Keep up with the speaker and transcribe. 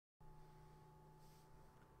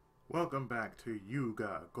Welcome back to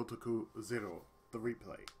Yuga Gotoku Zero, the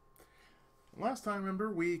replay. Last time, remember,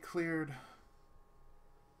 we cleared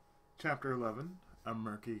Chapter 11, A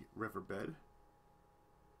Murky Riverbed.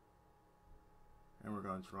 And we're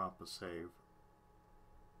going to drop a save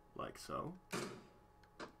like so.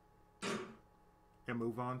 And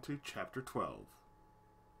move on to Chapter 12,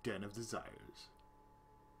 Den of Desires.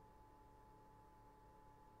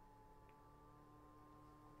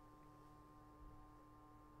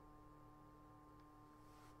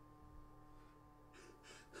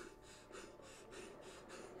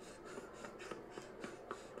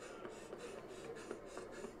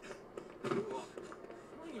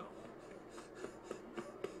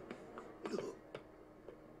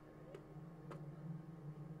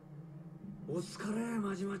お疲れ、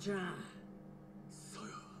真島ちゃん。そう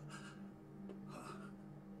よ。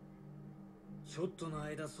ちょっとの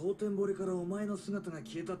間、蒼天堀からお前の姿が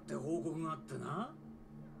消えたって報告があってな。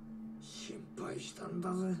心配したん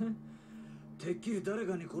だぜ。てっきり誰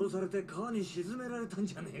かに殺されて川に沈められたん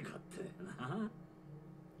じゃねえかってな。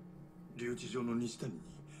留置場の西谷に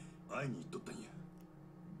会いに行っとったんや。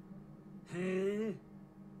へ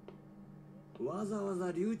え。わざわ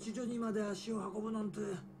ざ留置所にまで足を運ぶなんて。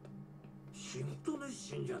仕事熱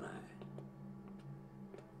心じゃない。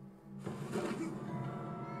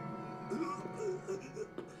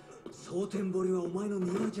蒼天堀はお前の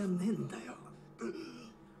庭じゃねえんだよ。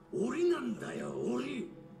檻なんだよ、檻。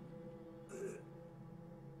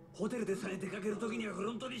ホテルでさえ出かける時にはフ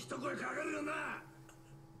ロントに一声かかるよな。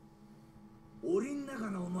檻ん中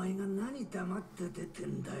のお前が何黙って出て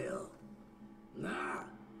んだよ。なあ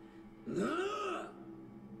なあ。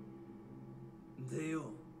でよ、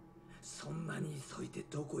そんなに急いで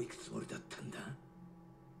どこ行くつもりだったんだ？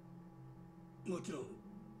もちろん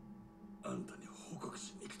あんたに報告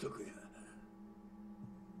しに行くとこや。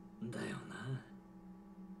だよな。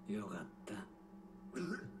よかった。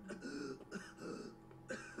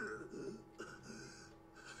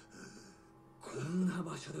こんな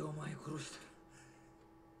場所でお前殺して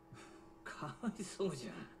る。かわいそうじゃ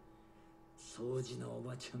ん。掃除のお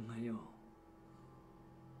ばちゃんがよ。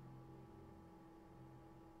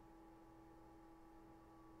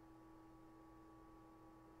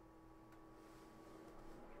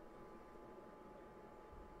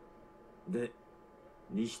で、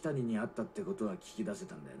西谷に会ったってことは聞き出せ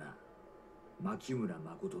たんだよな。牧村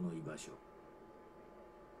誠の居場所。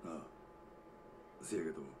ああ。せや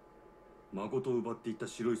けど、誠を奪っていった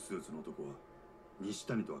白いスーツの男は西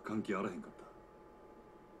谷とは関係あらへんかっ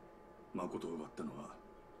た。誠を奪ったのは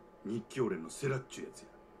日教連のセラっちゅうやつや。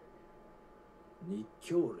日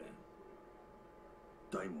教連？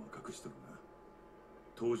大門は隠しとるな。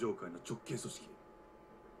東上会の直系組織。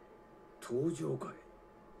東上会？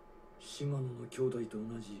島野の兄弟と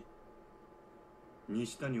同じ。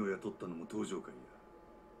西谷を雇ったのも東上会や。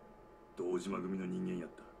堂島組の人間やっ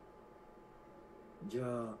た。じゃ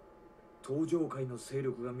あ東上会の勢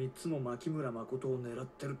力が3つも牧村誠を狙っ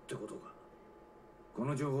てるってことか。こ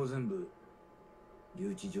の情報全部留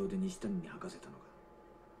置場で西谷に吐かせたのか。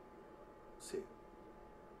せや。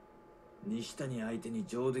西谷相手に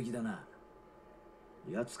上出来だな。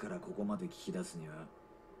奴からここまで聞き出すには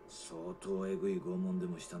相当えぐい拷問で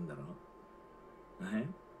もしたんだろ。え？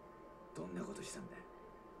どんなことしたんだ？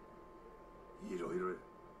いろいろや。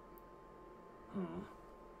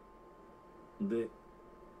うん。で、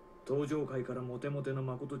東上会からモテモテの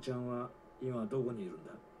誠ちゃんは今どこにいるん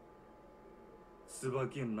だ？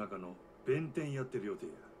椿園の中の弁天やってる予定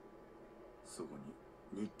や。そこ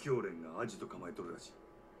に日教連がアジト構えとるらしい。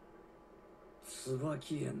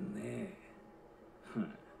椿園ね。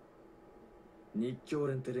日教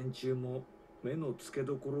連って連中も目の付け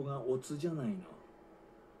どころがオツじゃないの。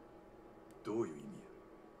どういう意味や？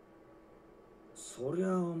そり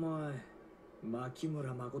ゃお前、牧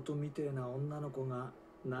村誠みてえな女の子が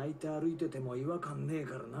泣いて歩いてても違和感ねえ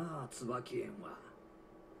からな、椿園は。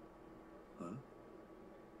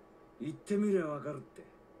行ってみりゃわかるって。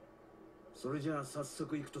それじゃあ早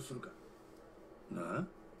速行くとするか。な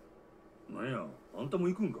んや、あんたも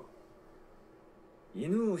行くんか？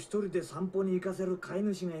犬を一人で散歩に行かせる飼い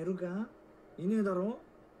主がいるか？いねえだろ？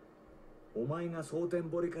お前が蒼天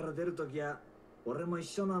堀から出るときは俺も一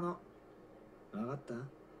緒なの。分かった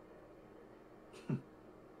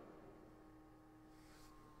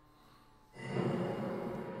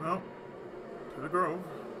？Well, to the grove.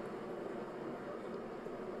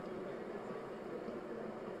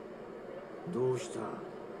 どうした？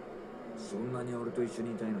そんなに俺と一緒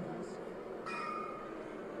にいたいのか？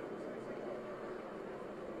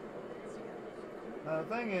 The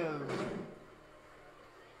thing is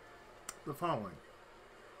the following.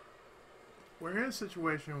 we're in a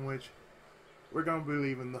situation in which we're going to be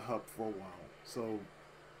leaving the hub for a while. So,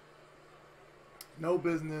 no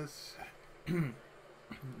business,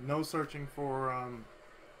 no searching for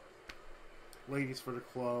ladies for the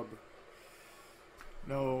club,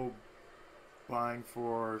 no buying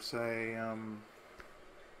for, say,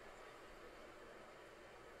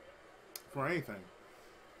 for anything.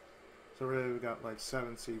 So really, we got like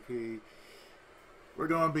 7 CP. We're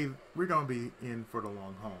gonna be in for the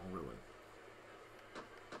long haul, really.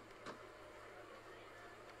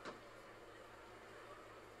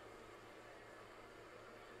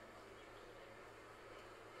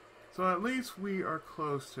 So at least we are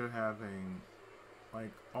close to having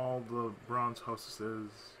like all the bronze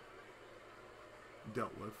hostesses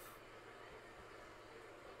dealt with.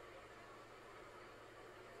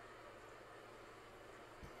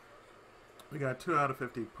 We got 2 out of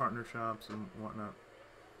 50 partner shops and whatnot.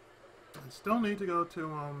 I still need to go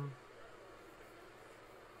to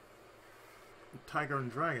Tiger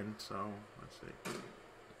and Dragon, so let's see.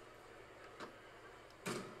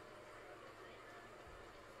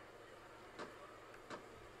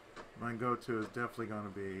 My go-to is definitely going to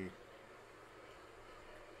be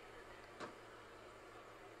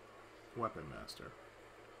Weapon Master.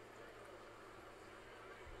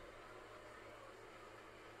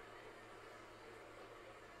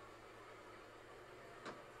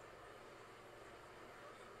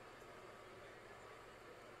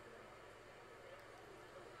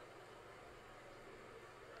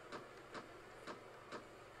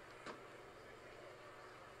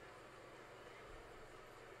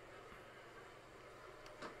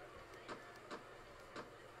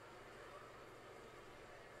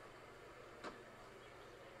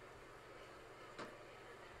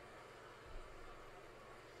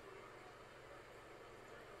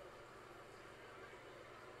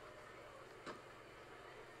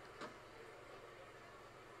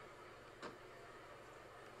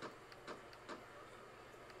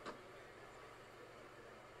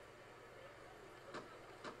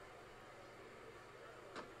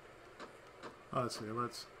 Let's see,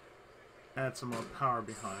 let's add some more power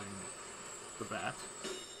behind the bat.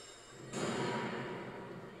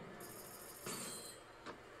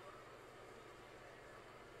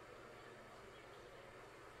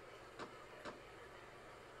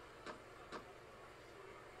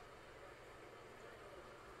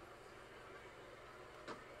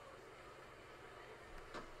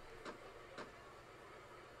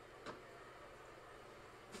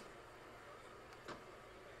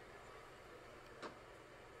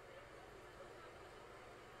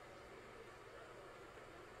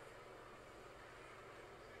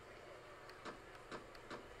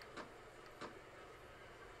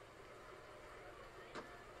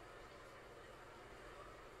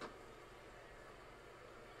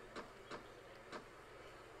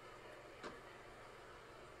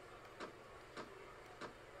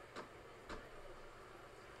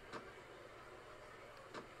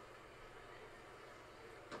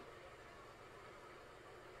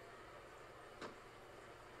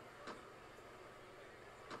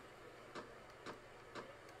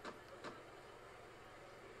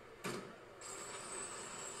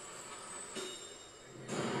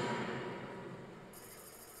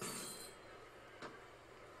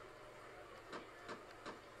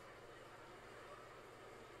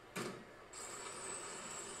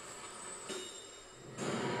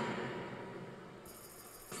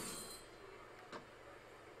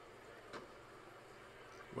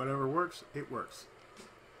 Whatever works, it works.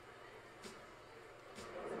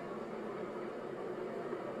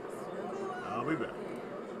 I'll be back.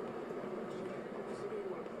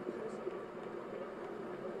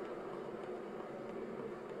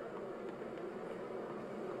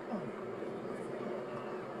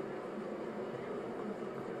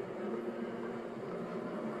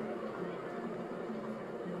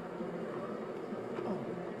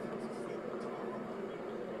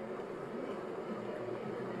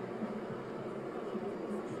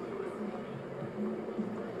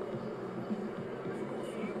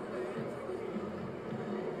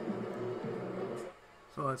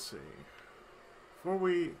 So let's see. Before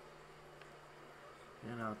we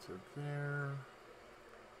get out to there.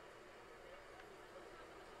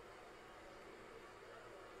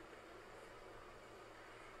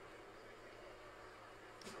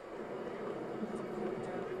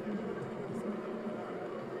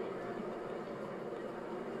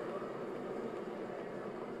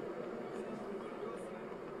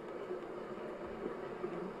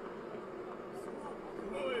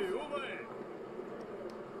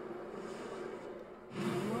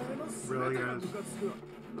 Really, guys?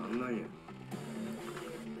 なんなんや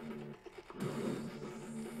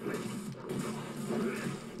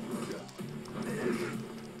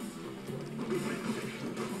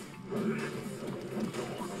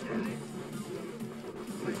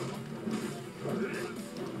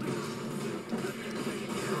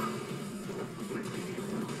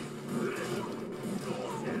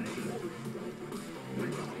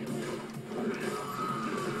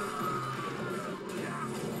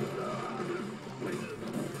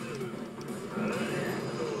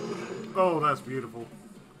Oh, that's beautiful.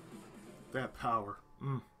 That power.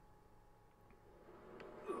 Mm.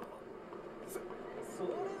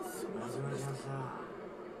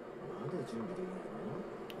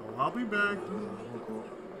 Oh, I'll be back.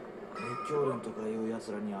 熱狂論とかいう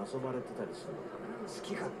奴らに遊ばれてたりするのかな。好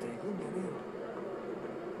き勝手行くんじゃねえよ。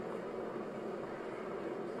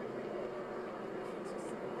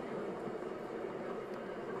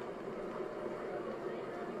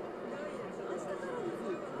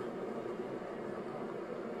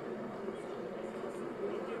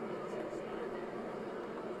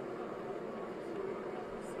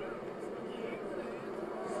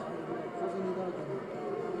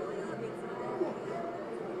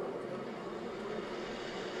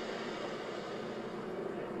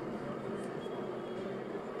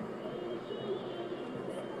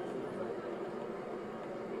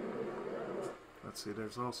Let's see,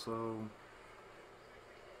 there's also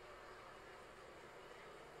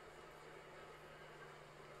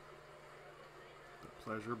the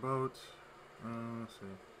pleasure boat. Let's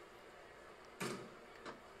see.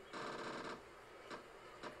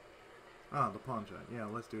 Ah, the pawn jet. Yeah,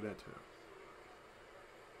 let's do that too.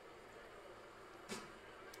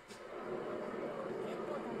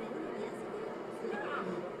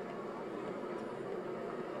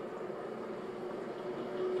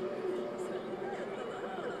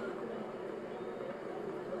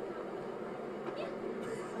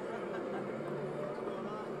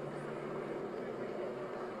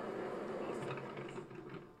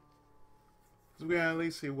 So we gotta at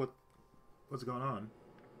least see what's going on.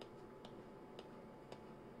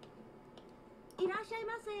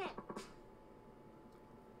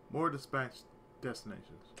 More dispatch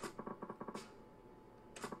destinations.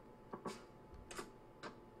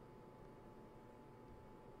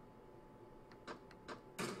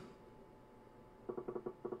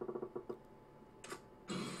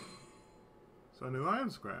 So new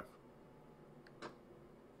items graph.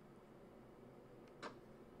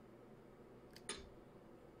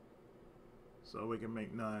 So we can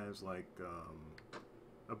make knives like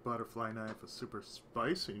a butterfly knife, a super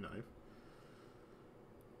spicy knife.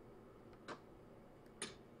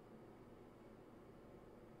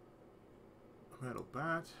 A metal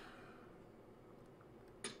bat.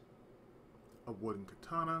 A wooden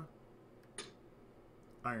katana.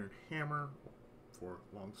 Iron hammer for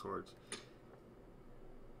long swords.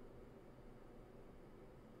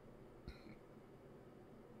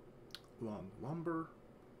 Long lumber.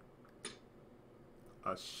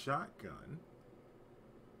 A shotgun.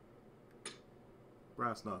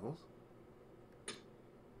 Brass knuckles.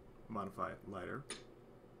 Modified lighter.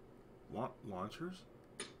 Launchers.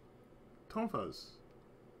 Tonfas.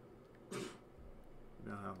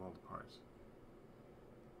 Now have all the parts.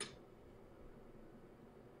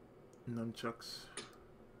 Nunchucks.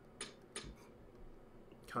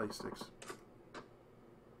 Kelly sticks.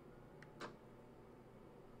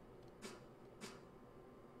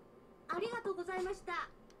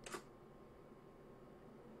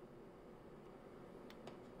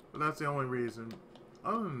 But that's the only reason.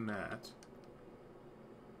 Other than that,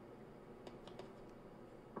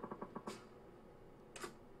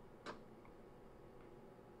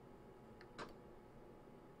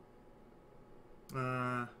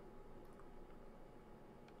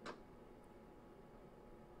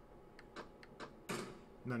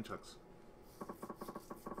 nunchucks.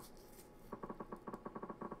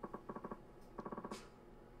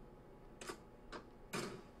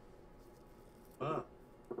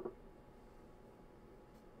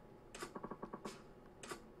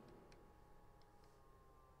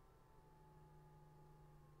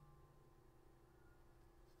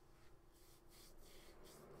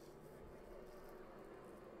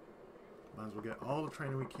 Might as well get all the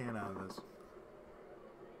training we can out of this.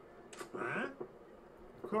 Huh?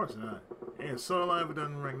 Of course not. And so alive who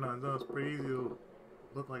doesn't recognize us. Pretty easy to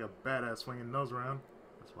look like a badass swinging nose around.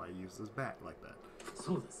 That's why I use this bat like that.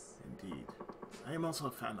 Indeed. I am also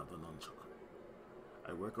a fan of the nunchuck.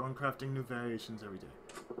 I work on crafting new variations every day.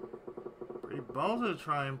 Pretty ballsy to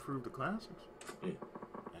try and improve the classics. I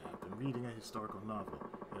have been reading a historical novel,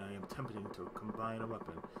 and I am attempting to combine a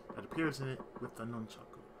weapon that appears in it with the nunchuck.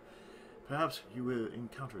 Perhaps you will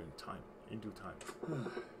encounter it in due time.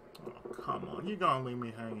 Oh, come on, you gonna leave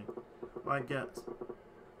me hanging. Well, I guess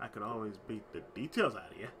I could always beat the details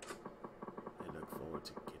out of you. I look forward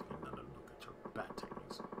to getting another look at your bat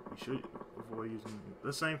techniques. We should avoid using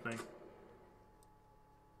the same thing.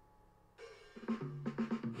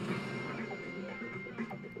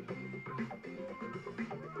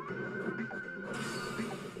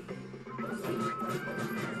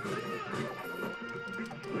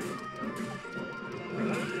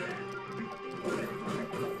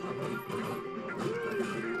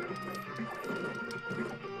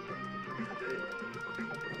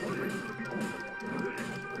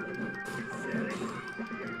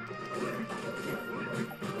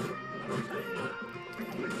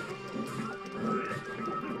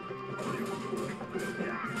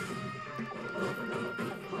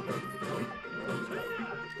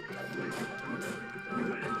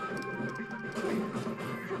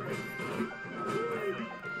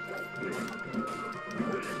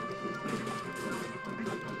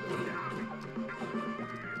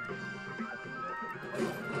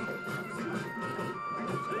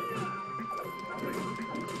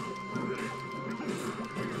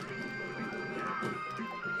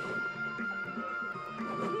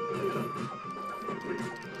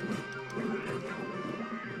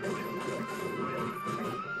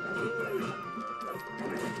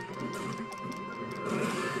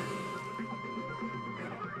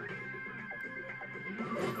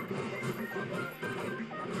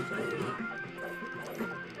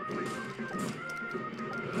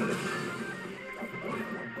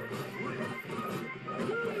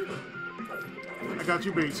 got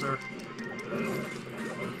you beat, sir.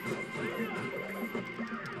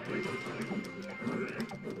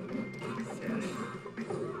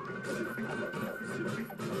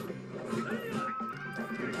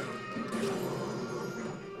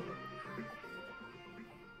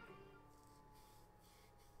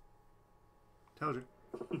 Told you.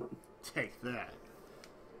 Take that.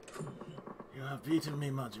 You have beaten me,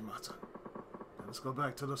 Majima-san. Let's go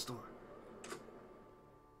back to the store.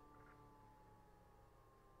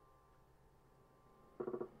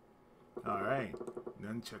 Alright.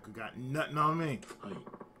 Nunchaku got nothing on me. Oh,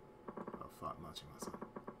 fuck, Majima-san.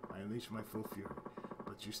 I unleashed my full fury,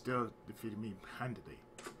 but you still defeated me handily.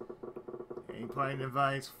 Any parting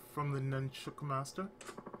advice from the Nunchaku master?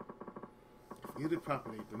 If wielded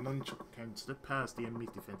properly, the Nunchaku can slip past the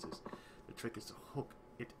enemy's defenses. The trick is to hook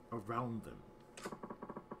it around them.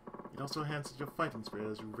 It also enhances your fighting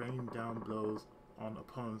spirit as you rain down blows on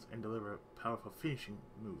opponents and deliver powerful finishing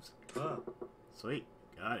moves. Sweet,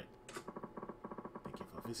 got it. Thank you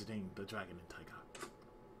for visiting the Dragon and Tiger.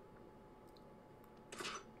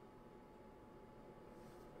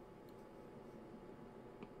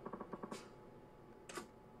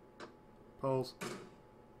 Pulse.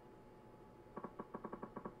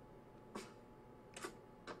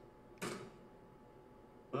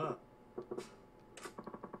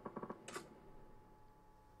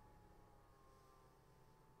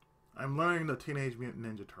 I'm learning the Teenage Mutant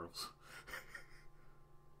Ninja Turtles.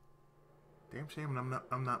 Damn shame I'm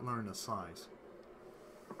not learning the size.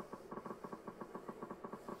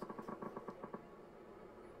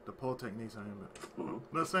 The pull techniques I am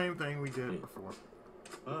the same thing we did before.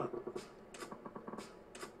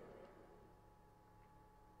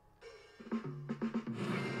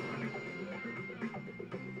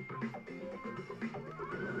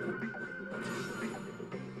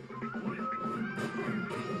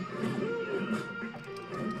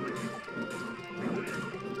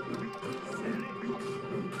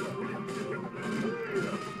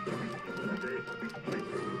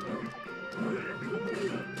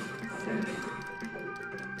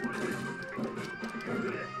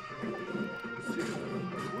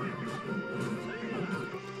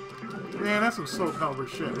 Man, that's some Soul Calibur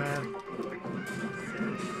shit, man.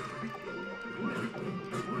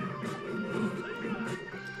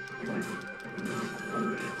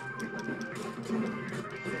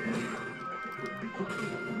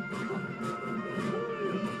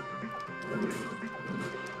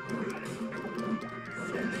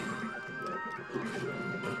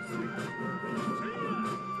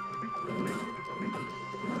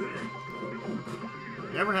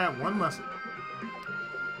 Never had one lesson.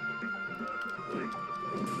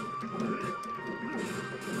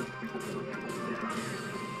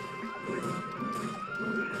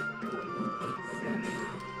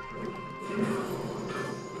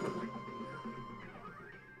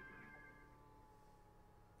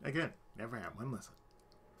 Again, never had one lesson.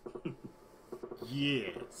 Yeah,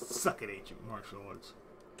 suck it, ancient martial arts.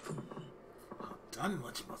 Well done,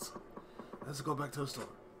 Majima-san. Let's go back to the store.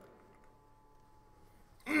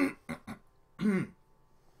 I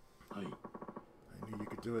knew you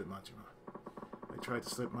could do it, Majima. I tried to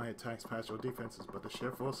slip my attacks past your defenses, but the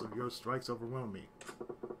sheer force of your strikes overwhelmed me.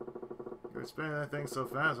 You were spinning that thing so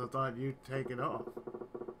fast, I thought you'd take it off.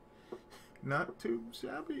 Not too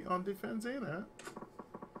shabby on defense either.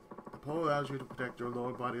 The pole allows you to protect your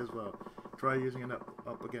lower body as well. Try using it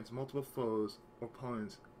up against multiple foes or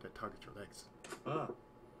opponents that target your legs.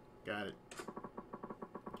 Got it.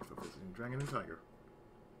 Thank you for visiting Dragon and Tiger.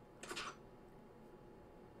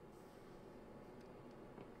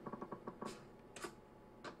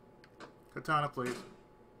 Katana, please.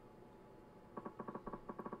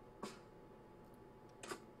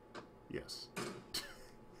 Yes.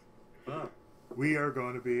 We are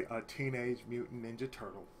going to be a Teenage Mutant Ninja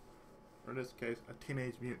Turtle. Or in this case, a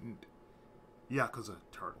Teenage Mutant Yakuza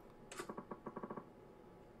Turtle.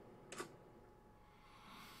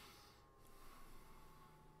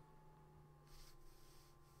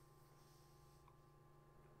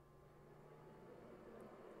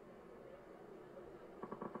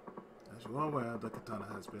 As you are aware, the katana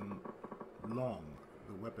has been long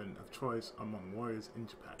the weapon of choice among warriors in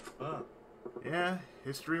Japan. Yeah,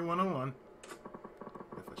 History 101.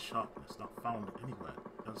 With a sharpness not found anywhere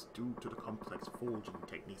else due to the complex forging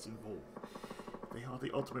techniques involved. They are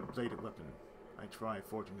the ultimate bladed weapon. I tried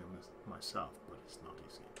forging them myself, but it's not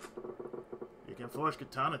easy. You can forge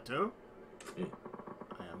katana too? I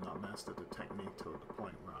have not mastered the technique to the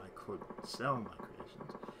point where I could sell my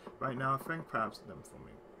creations. Right now, a friend crafts them for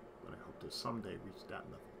me, but I hope to someday reach that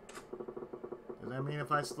level. Does that mean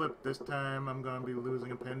if I slip this time, I'm going to be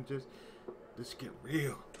losing appendages? This get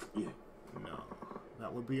real. Yeah. No,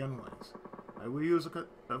 that would be unwise. I will use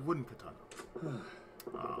a wooden katana.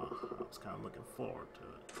 I was kind of looking forward to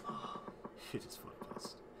it. Shit is for the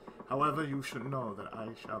best. However, you should know that I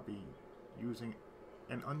shall be using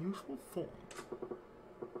an unusual form.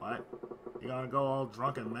 What? You gonna go all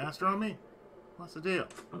drunk and master on me? What's the deal?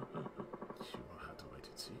 You will have to wait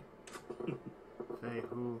and see. Faye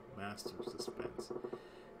who masters suspense.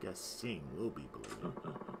 Guess seeing will be believing.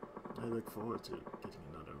 I look forward to getting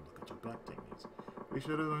another look at your back techniques. We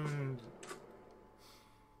should have...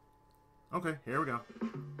 Okay, here we go.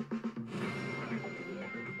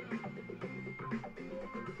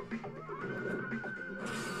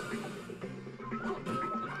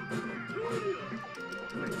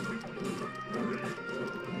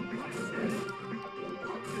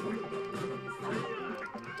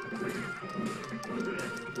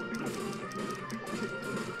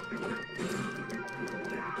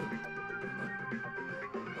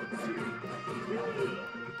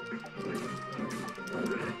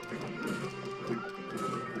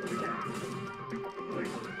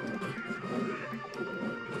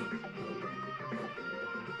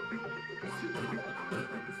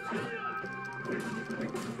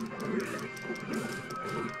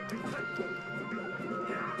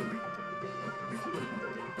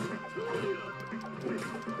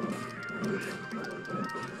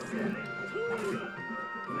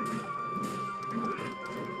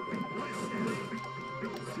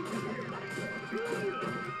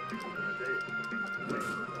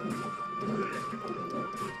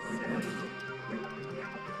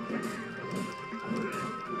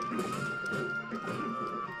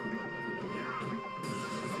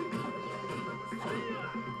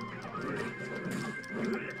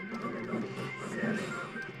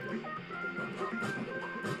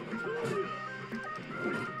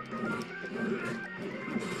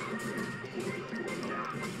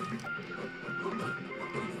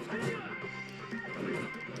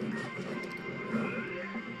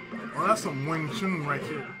 Well, that's some Wing Chun right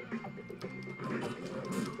here.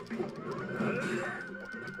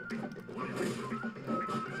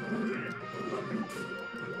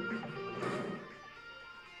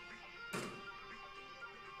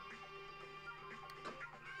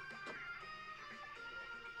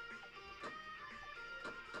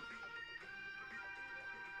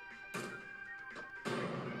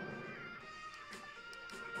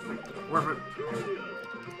 Worth it.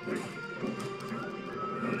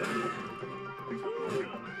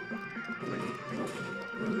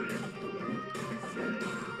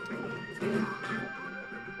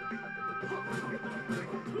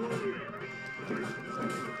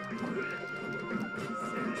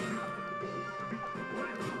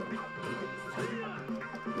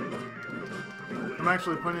 I'm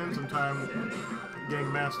actually putting in some time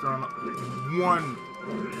getting master on one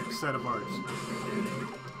set of arts.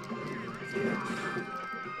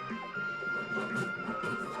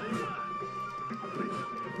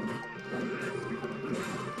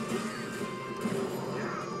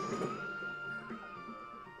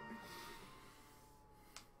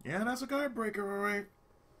 Yeah, that's a guard breaker, alright.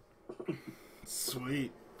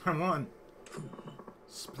 Sweet. I won.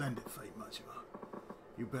 Splendid fight, Majima.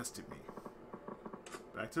 You bested me.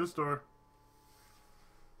 Back to the store.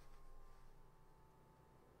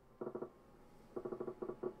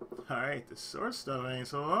 Alright, the sword stuff ain't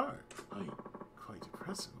so hard. Quite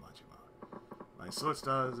impressive, Majima. My sword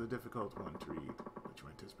style is a difficult one to read, but you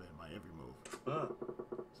anticipate my every move.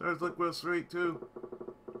 Swords look real sweet, too.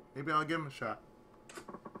 Maybe I'll give him a shot.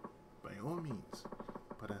 By all means.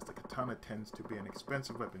 But as the katana tends to be an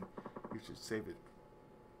expensive weapon, you should save it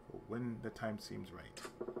for when the time seems right.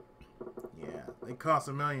 Yeah, they cost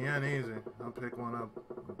 $1 million yen easy. I'll pick one up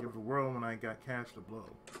and give it a whirl when I got cash to blow.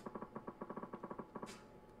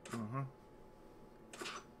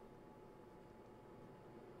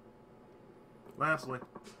 Lastly,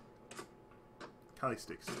 Kali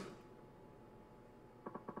sticks.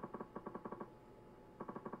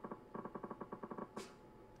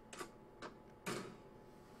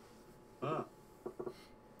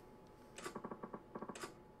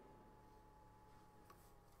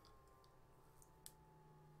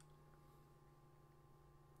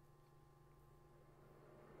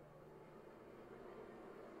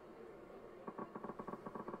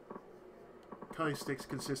 Kali sticks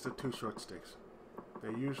consist of 2 short sticks.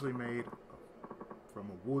 They're usually made from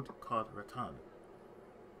a wood called rattan.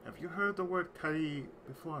 Have you heard the word kali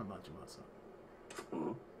before, Majima-san?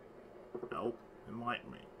 No, enlighten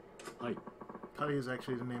me. Kali is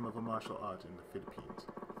actually the name of a martial art in the Philippines.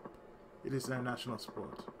 It is their national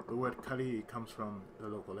sport. The word kali comes from the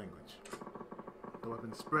local language. The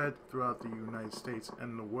weapon spread throughout the United States,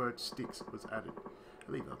 and the word sticks was added.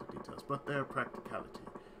 I leave out the details, but their practicality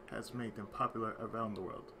has made them popular around the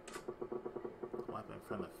world. A weapon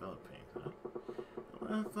from the Philippines, huh?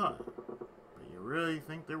 What I thought. But you really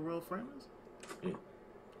think they're world famous?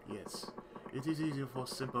 Yes. It is easier for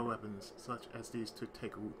simple weapons such as these to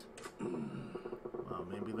take root. Well,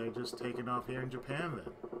 maybe they're just taking off here in Japan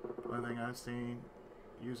then. One thing I've seen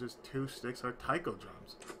uses 2 sticks or taiko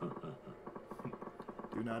drums.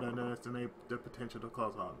 Do not underestimate the potential to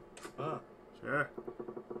cause harm. Sure.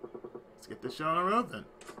 Let's get this show on the road then.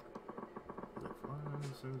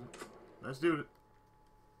 Let's do it.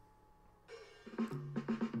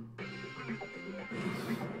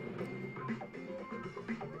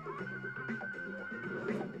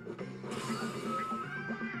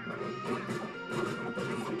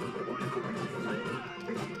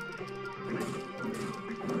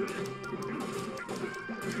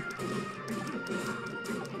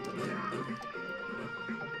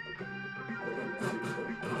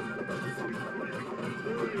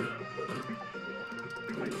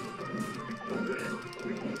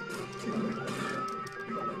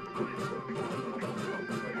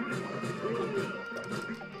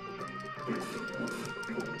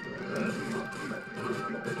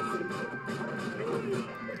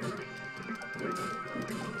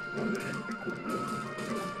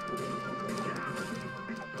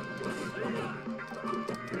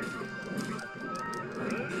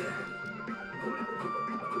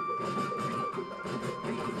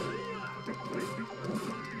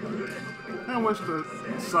 I wish the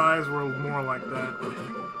size were more like that.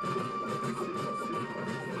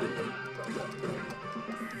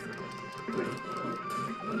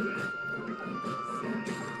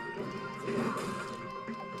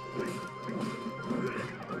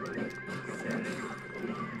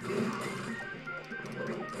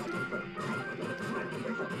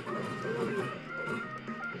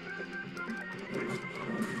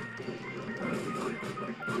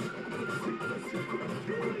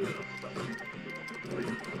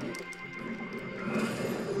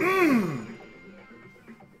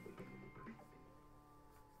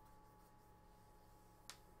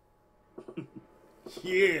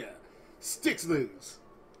 Yeah, sticks loose.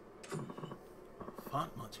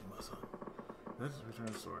 Font Majima-san. This is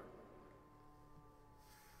Return Sword.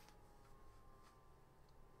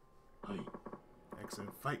 Hi.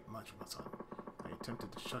 Excellent fight, Majima-san. I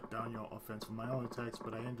attempted to shut down your offense with my own attacks,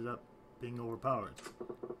 but I ended up being overpowered.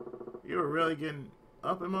 You were really getting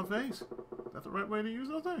up in my face. Is that the right way to use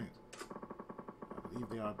those things? I believe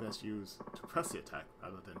they are best used to press the attack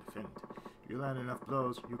rather than defend. If you land enough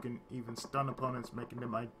blows, you can even stun opponents, making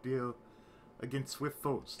them ideal against swift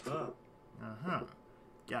foes. Uh-huh.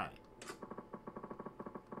 Got it.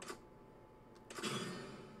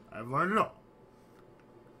 I've learned it all.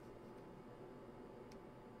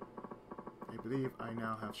 I believe I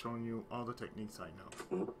now have shown you all the techniques I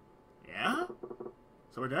know. Yeah?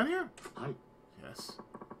 So we're done here? Hi. Yes.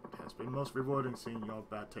 It has been most rewarding seeing your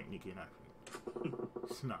bad technique in action.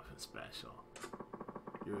 It's nothing special.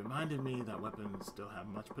 You reminded me that weapons still have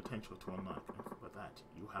much potential to unlock, and for that,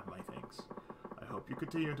 you have my thanks. I hope you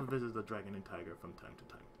continue to visit the Dragon and Tiger from time to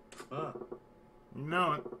time. You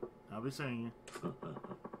know it. I'll be seeing you.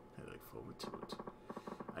 I look forward to it.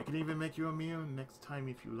 I can even make you a meal next time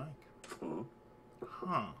if you like.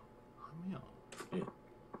 Huh. A meal? Yeah.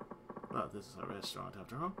 Well, this is a restaurant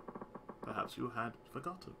after all. Perhaps you had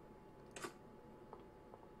forgotten.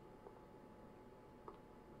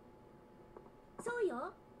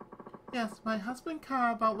 Yes, my husband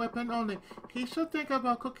cares about weapon only. He should think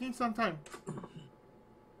about cooking sometime.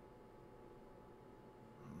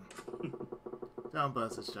 Don't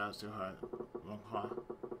bust his chops too hard, Longhua.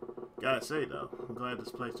 Gotta say though, I'm glad this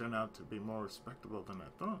place turned out to be more respectable than I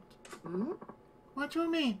thought. What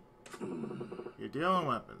you mean? You're dealing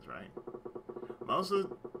weapons, right? Most of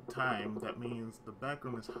the time, that means the back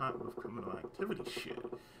room is hot with criminal activity shit.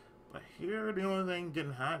 But here, the only thing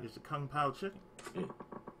getting hot is the Kung Pao chicken.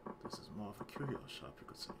 This is more of a curio shop, you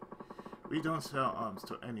could say. We don't sell arms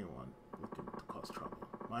to anyone looking to cause trouble.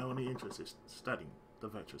 My only interest is studying the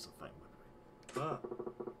virtues of fighting weaponry.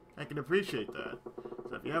 I can appreciate that.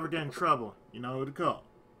 So if you ever get in trouble, you know who to call.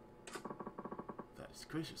 That is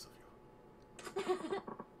gracious of you.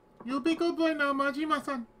 You'll be good boy now,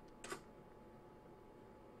 Majima-san.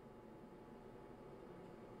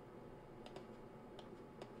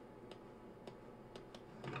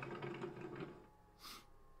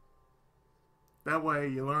 That way,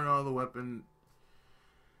 you learn all the weapon.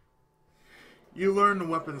 You learn the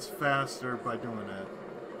weapons faster by doing that.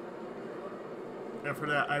 And for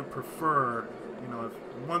that, I prefer you know, if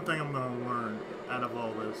one thing I'm going to learn out of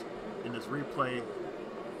all this in this replay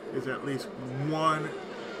is at least one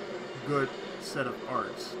good set of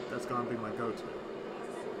arts that's going to be my go-to.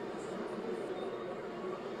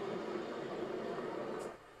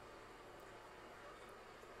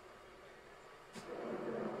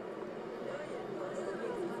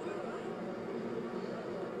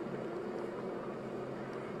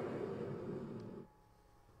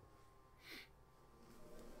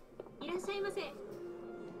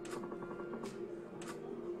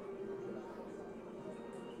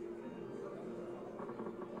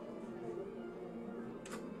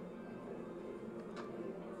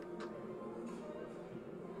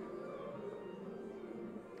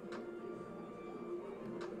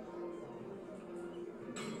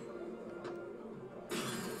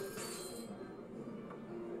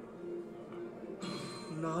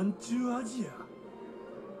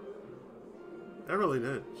 That really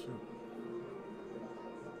did. Sure.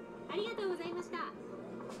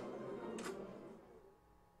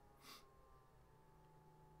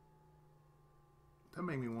 That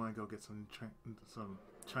made me want to go get some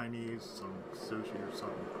Chinese, some sushi or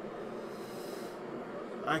something.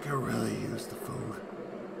 I could really use the food.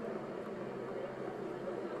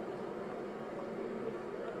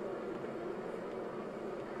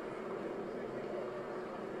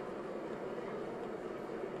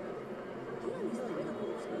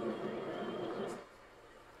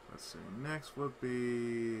 Let's see, next would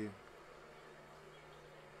be...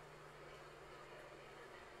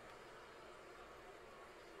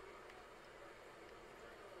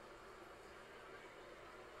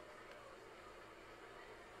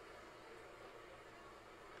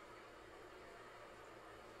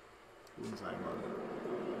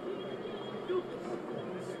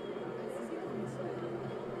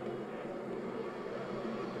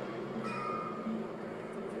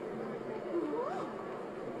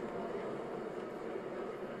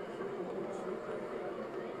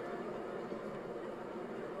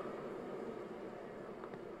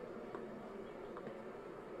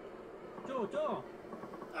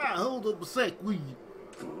 Ah, hold up a sec, will you?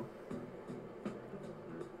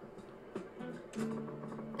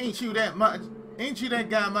 Ain't you that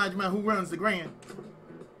guy Majima who runs the Grand?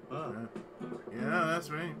 Yeah, that's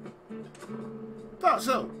right. Thought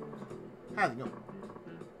so. How's it going?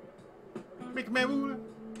 Make a man move?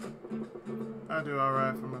 I do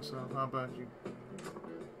alright for myself. How about you?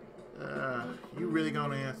 You really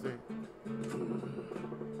gonna answer?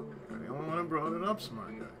 You're the only one who brought it up,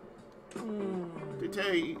 smart guy. To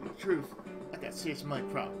tell you the truth, I got 6 money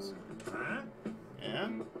problems. Huh? Yeah?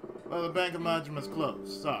 Well, the Bank of Majima's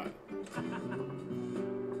closed. Sorry.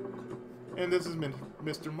 And this is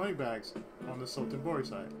Mr. Moneybags on the Sotenbori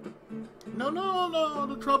side. No.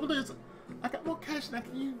 The trouble is, I got more cash than I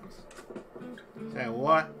can use. Say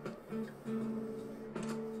what?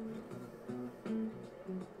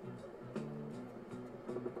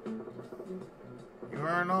 You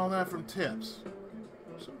earn all that from tips.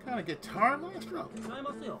 Some kind of guitar maestro?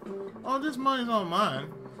 All this money's on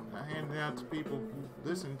mine. I hand it out to people who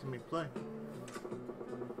listen to me play.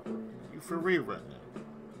 You for real right now?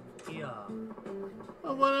 Yeah.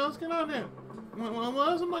 Well, what else can I do? What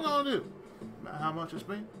else am I gonna do? How much it's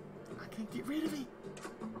been? I can't get rid of it.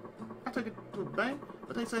 I took it to a bank,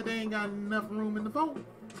 but they say they ain't got enough room in the vault.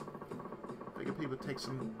 Figure people take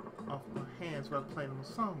some off my hands while playing them a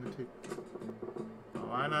song or two.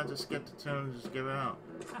 Why not just skip the tune and just give it out?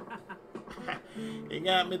 You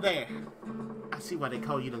got me there. I see why they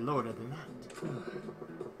call you the Lord of the Night.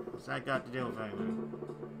 What's that got to do with anything?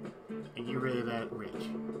 And you really that rich?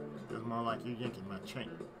 It's more like you yanking my chain.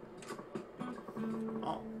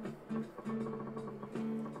 Oh.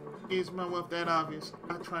 Is my wealth that obvious?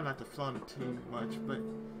 I try not to flaunt it too much, but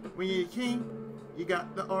when you're a king, you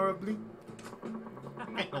got the aura bleak.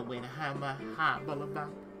 Ain't no way to hide my high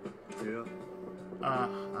about. Yeah.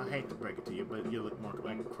 I hate to break it to you, but you look more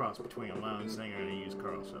like a cross between a lounge singer and a used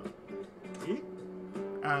car salesman.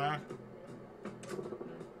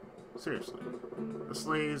 Seriously. The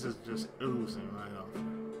sleeves is just oozing right off.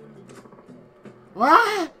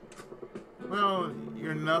 What? Well,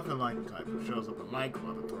 you're nothing like the type who shows up at my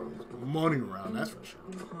club and throws money around, that's for sure.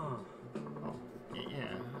 Oh,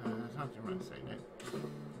 yeah, I thought you might say that.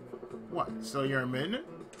 What, so you're admitting it?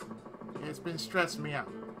 It's been stressing me out.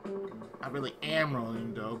 I really am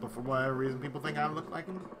rolling dough, but for whatever reason, people think I look like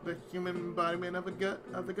the human embodiment of the gut.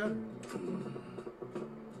 Are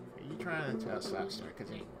you trying to tell us faster?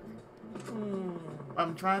 Because it ain't working. What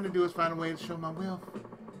I'm trying to do is find a way to show my wealth.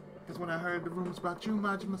 Because when I heard the rumors about you,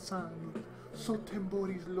 Majima-san,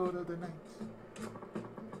 Sotenbori's Lord of the Night,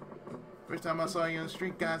 First time I saw you on the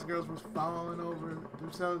street, guys and girls was falling over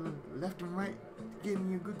themselves left and right, getting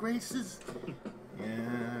you good graces. Yeah,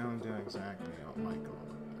 I don't do exactly like all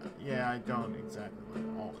of that. Yeah, I don't exactly like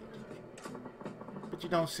all of it. But you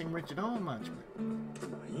don't seem rich at all much.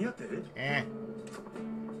 Eh.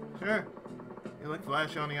 Sure. You look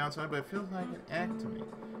flashy on the outside, but it feels like an act to me.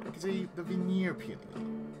 I can see the veneer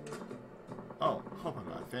peeling off. Oh, hope I'm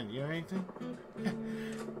not offending you or anything.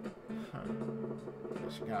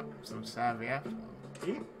 Guess you got some savvy after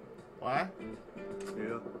all. What?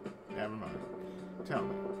 Yeah. Never mind. Tell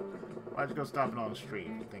me, why'd you go stopping on the street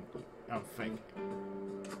if you think I'm faking?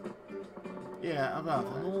 Yeah, about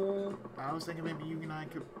that. I was thinking maybe you and I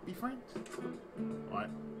could be friends. What?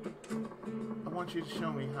 I want you to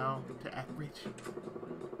show me how to act rich.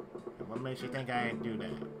 And what makes you think I do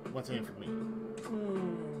that? What's in it for me?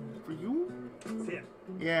 For you?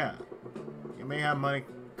 Yeah. You may have money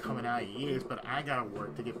coming out of your ears, but I gotta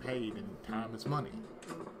work to get paid, and time is money.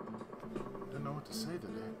 I don't know what to say to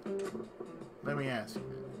that. Let me ask you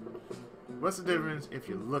then. What's the difference if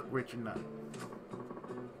you look rich or not?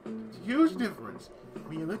 It's a huge difference.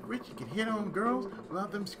 When you look rich, you can hit on girls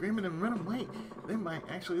without them screaming and run away. They might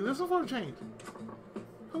actually listen for a change.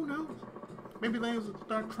 Who knows? Maybe ladies will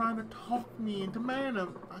start trying to talk me into marrying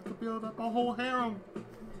them. I could build up a whole harem.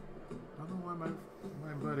 I don't know why my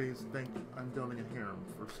buddies think I'm building a harem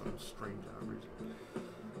for some strange reason.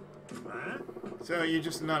 What? So you're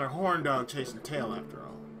just another horn dog chasing tail after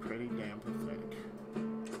all. Pretty damn pathetic.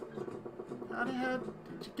 How the hell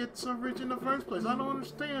did you get so rich in the first place? I don't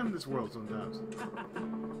understand this world sometimes.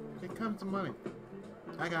 It comes to money.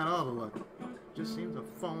 I got all the luck. It just seems to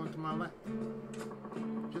fall into my lap.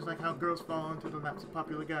 Just like how girls fall into the laps of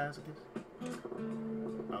popular guys, I guess.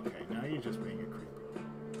 Okay, now you're just being a creep.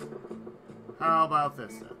 How about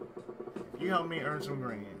this then? If you help me earn some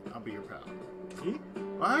green, I'll be your pal.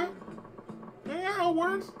 What? Yeah, how it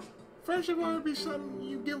works? Friendship ought to be something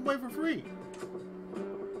you give away for free.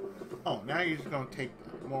 Oh, now you're just gonna take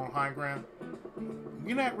the moral high ground?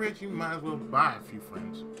 You're not rich, you might as well buy a few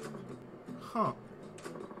friends. Huh.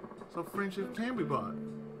 So friendship can be bought.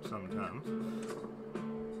 Sometimes.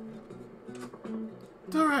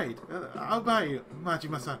 It's alright. I'll buy you,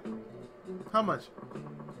 Majima-san. How much?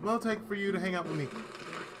 What'll it take for you to hang out with me?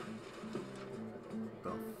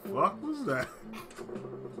 The fuck was that?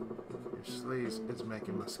 Your sleeves is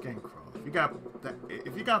making my skin crawl. If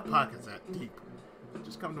you got pockets that deep,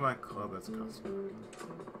 just come to my club as a customer.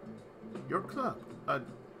 Your club?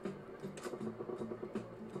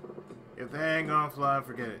 If they ain't gonna fly,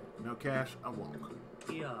 forget it. No cash, I won't.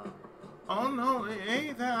 Yeah. Oh no, it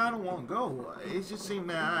ain't that I don't want to go. It just seemed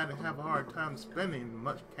that I'd have a hard time spending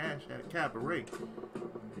much cash at a cabaret.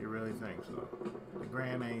 You really think so? The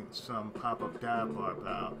Grand ain't some pop-up dive bar,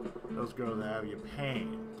 pal. Those girls have you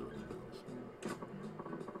paying through the nose.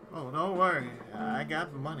 Oh, don't worry. I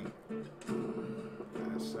got the money.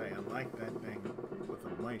 I say, I like that thing with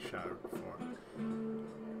a money shot before.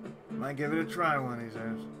 Might give it a try one of these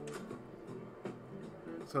days.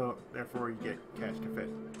 So, therefore, you get cash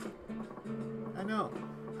confetti. I know.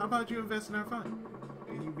 How about you invest in our fund?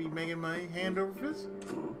 Can you be making money hand over fist?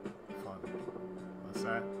 Fun. What's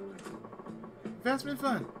that? Investment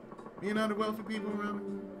fund. Me and other wealthy people around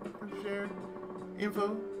can share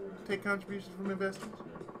info, take contributions from investors.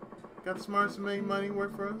 Got the smarts to make money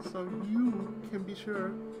work for us, so you can be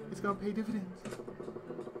sure it's gonna pay dividends.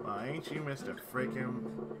 Well, ain't you Mr. Freaking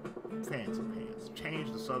Fancy Pants?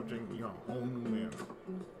 Change the subject, you're on a whole new level.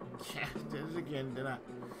 Yeah, did it again, did I?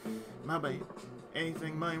 My bad.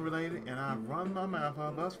 Anything money related, and I run my mouth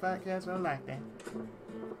on those fat cats are like that.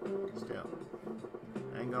 Still,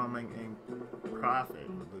 I ain't gonna make any profit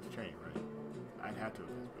with this chain, right? I'd have to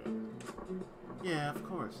invest, but yeah, of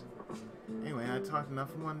course. Anyway, I talked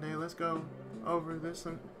enough for one day. Let's go over this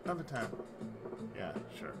some other time. Yeah,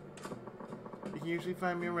 sure. You can usually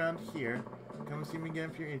find me around here. Come see me again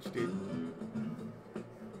if you're interested.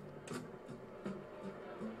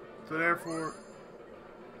 So therefore,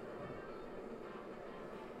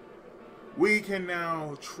 we can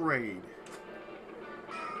now trade.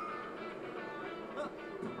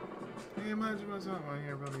 Hey, imagine what's up on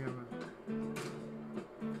here, brother.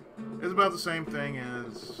 It's about the same thing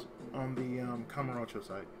as on the Kamurocho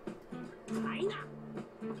site.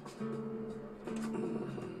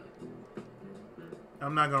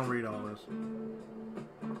 I'm not gonna read all this.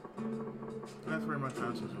 That's where my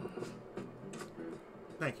time is.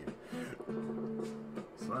 Thank you.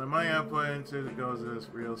 So the money I put into it goes to this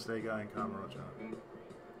real estate guy in Kamurocho.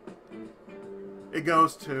 It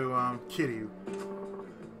goes to Kiryu.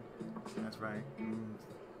 That's right.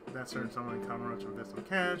 That certain someone in Kamurocho invests some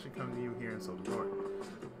cash and comes to you here and so the Lord.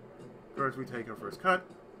 First, we take our first cut.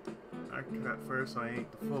 I cut first, so I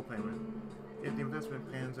ain't the full payment. If the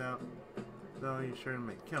investment pans out, though, you're sure to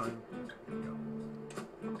make a killing. There you go.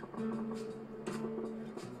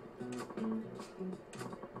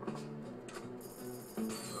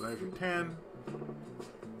 So there's your 10.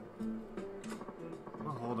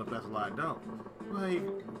 Well, hold up, that's a lot of dough.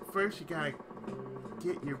 Well, first you gotta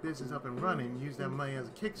get your business up and running, use that money as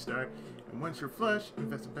a kickstart, and once you're flush,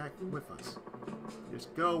 invest it back with us.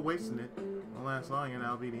 Just go wasting it, won't last long, and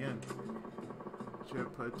that'll be the end.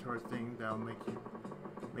 Should put it towards things that'll make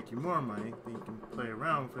you more money, then you can play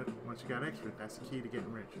around with it. Once you got extra, that's the key to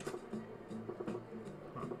getting rich.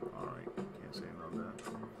 Huh, alright, can't say no to that.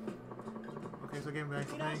 Okay, so getting back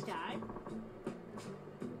to things.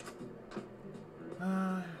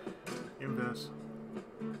 Invest.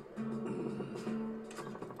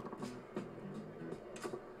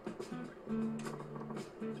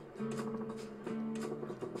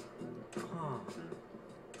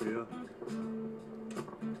 Yeah.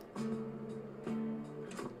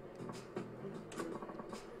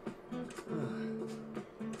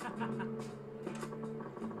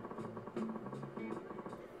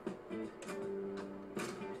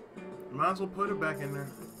 Might as well put it back in there.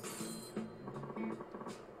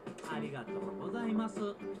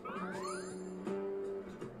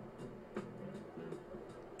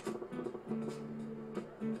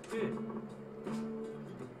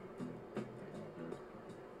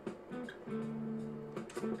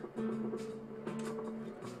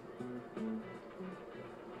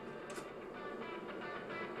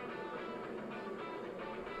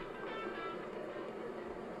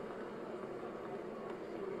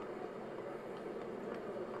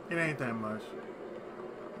 It ain't that much.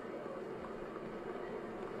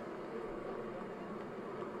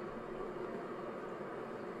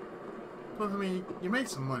 Plus, I mean, you made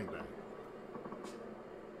some money back.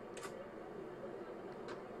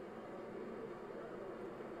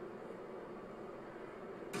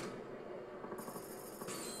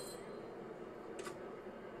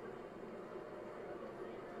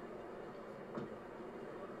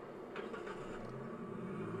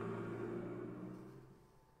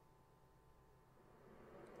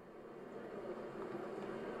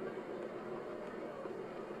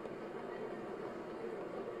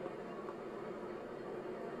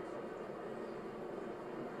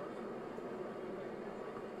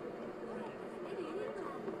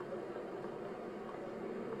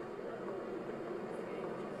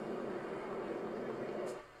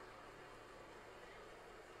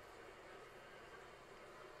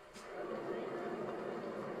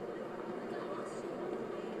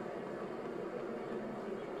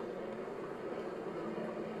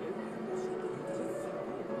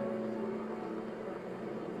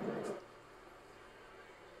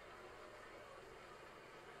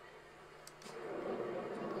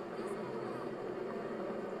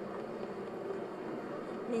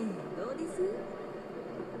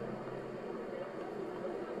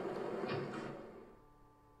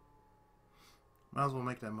 Might as well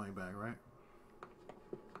make that money back, right?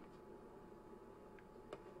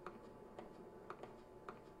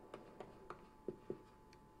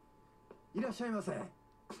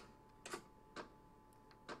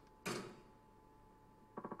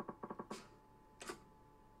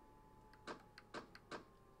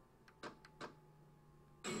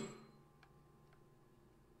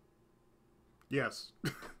 Yes.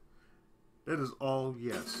 That is all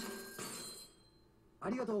yes. あ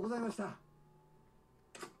りがとうございました。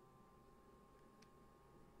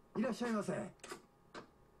いらっしゃいませ。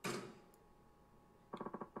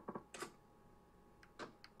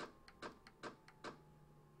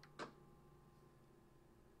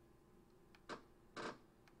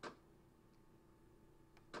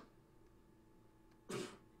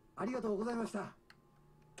ありがとうございました。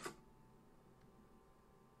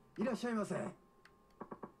いらっしゃいませ。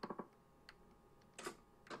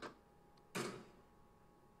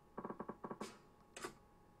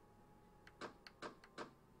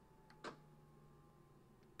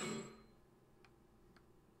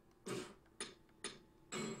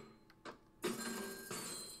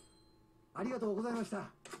ありがとうございました。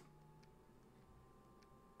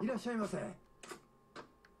いらっしゃいませ。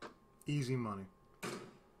Easy money.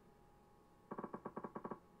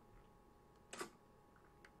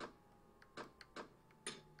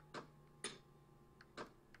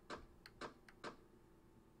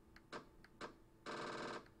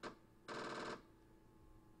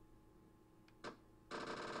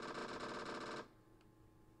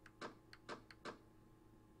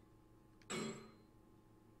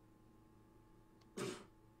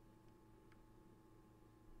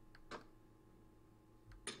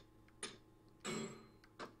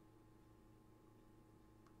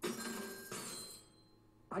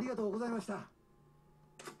 ありがとうございました。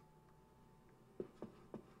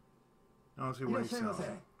I don't see い what らっ he's しゃいませ。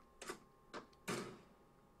 selling.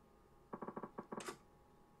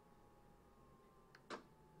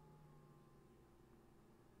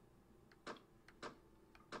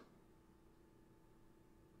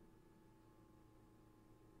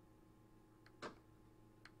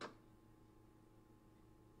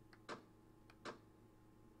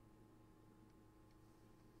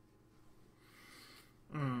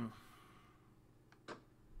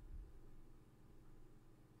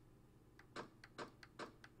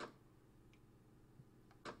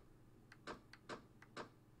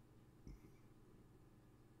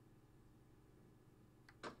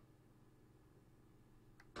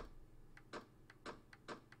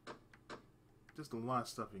 Just a lot of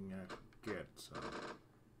stuff you can actually get, so.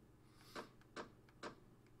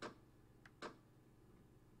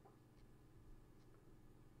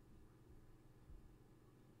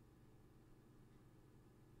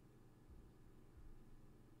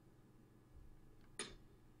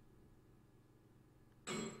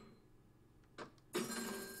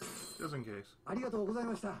 Just in case. ありがとうござい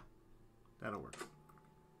ました。 That'll work.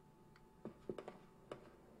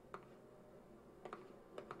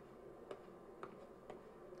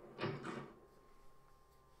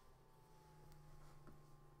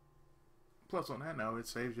 Plus, on that now, it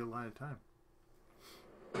saves you a lot of time.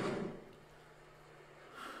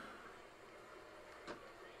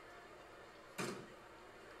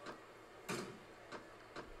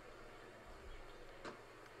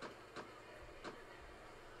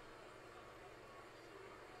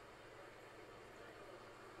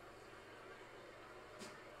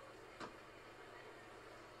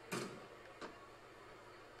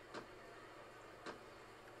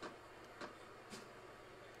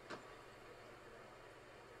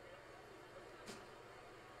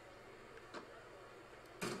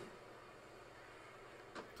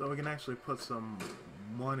 So we can actually put some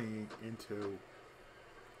money into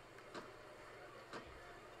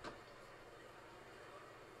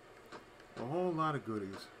a whole lot of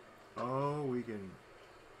goodies. Oh, we can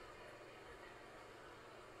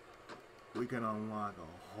unlock a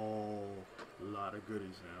whole lot of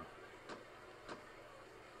goodies now.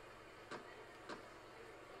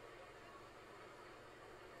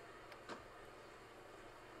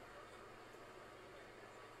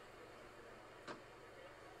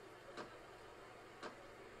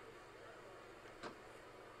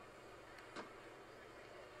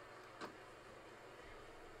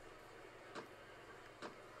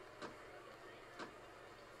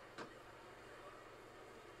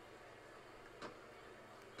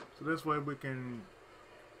 So this way we can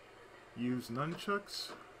use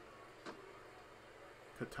nunchucks,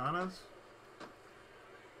 katanas,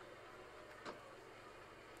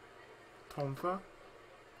 tonfa,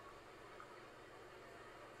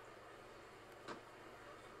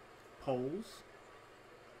 poles,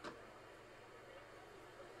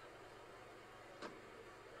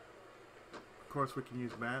 of course we can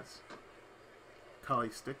use bats,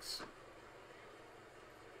 kali sticks,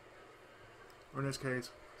 or in this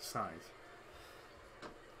case, size.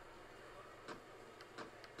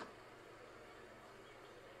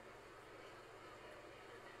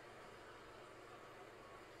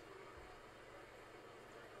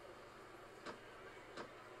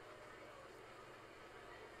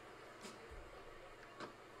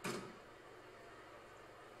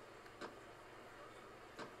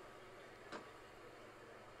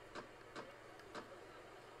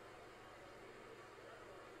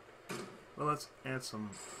 Well, let's add some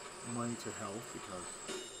money to health because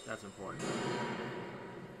that's important.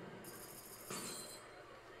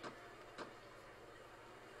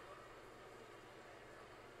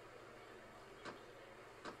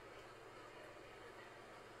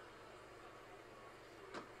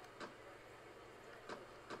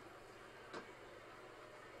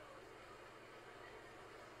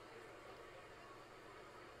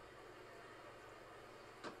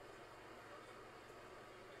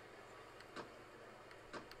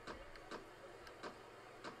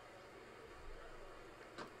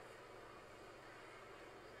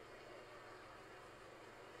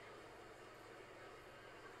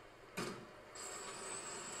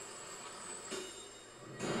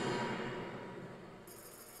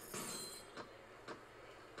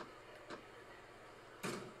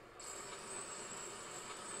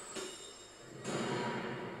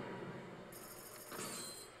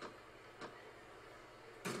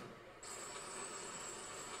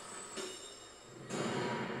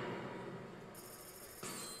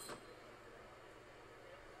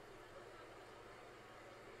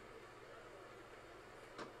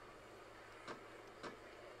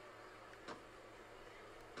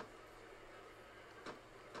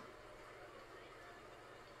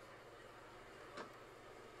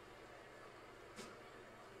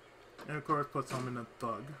 And of course, puts him in a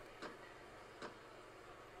thug.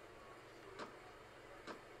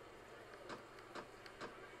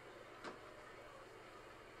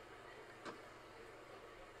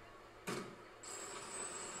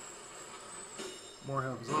 More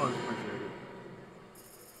help is always appreciated.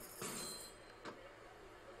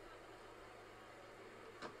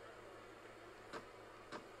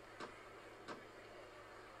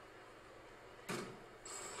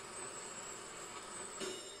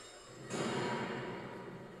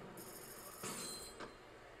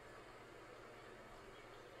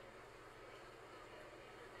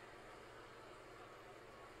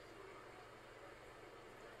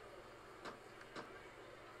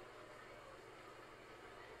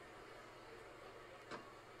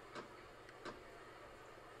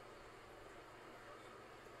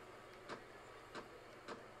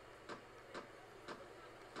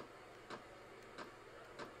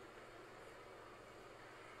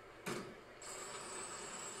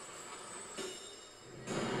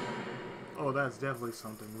 Oh, that's definitely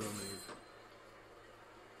something we'll need.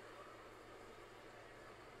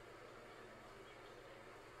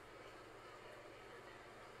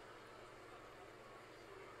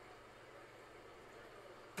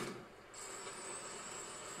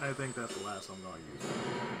 I think that's the last I'm going to use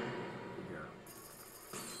here.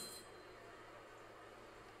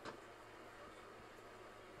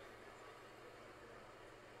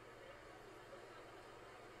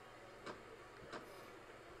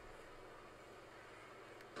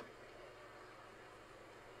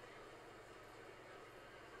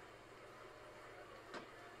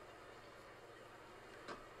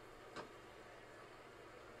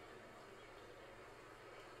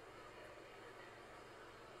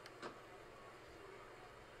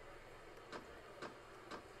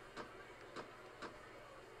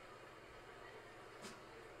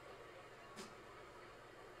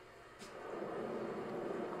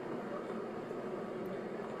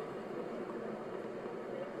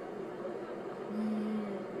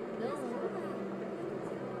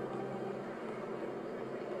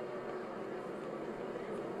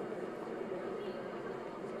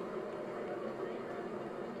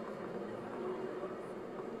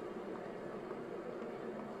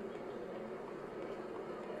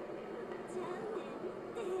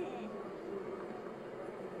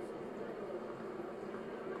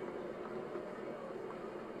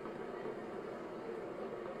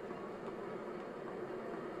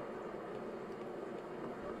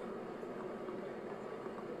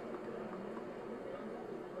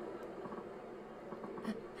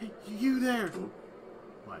 Hey, you there!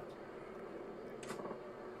 What?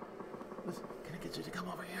 Listen, can I get you to come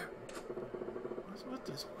over here? What's with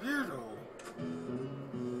this weirdo?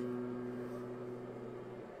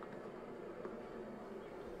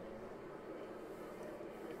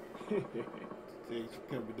 Thanks for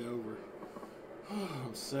coming over. Oh,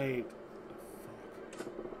 I'm saved. Fuck.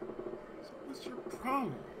 So what's your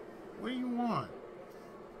problem? What do you want?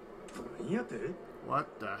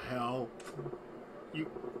 What the hell? You...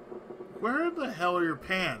 Where the hell are your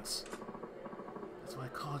pants? That's why I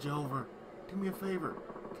called you over. Do me a favor.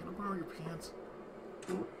 Can I borrow your pants?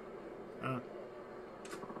 Your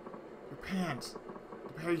pants.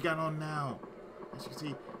 The pair you got on now. As you can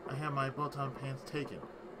see, I have my button pants taken.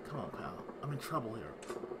 Come on, pal. I'm in trouble here.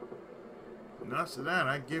 Nuts to that,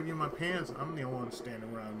 I give you my pants. I'm the only one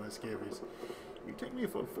standing around my skivvies. You take me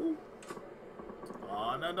for a fool?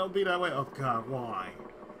 Aw, no, don't be that way. Oh, God, why?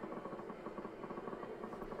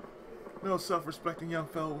 No self-respecting young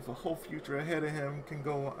fellow with a whole future ahead of him can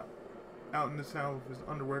go out in this town with his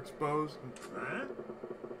underwear exposed.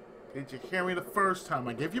 Did you hear me the first time?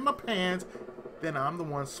 I give you my pants, then I'm the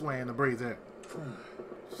one swaying the breeze there.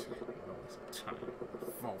 Shit, always a time.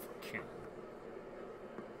 Fall for Kim.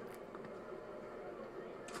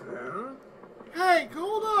 Hey,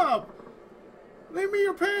 hold up! Leave me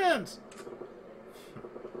your pants!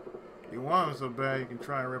 You want them so bad you can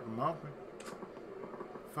try and rip them off me?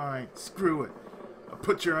 Fine, screw it. I'll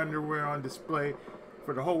put your underwear on display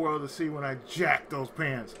for the whole world to see when I jack those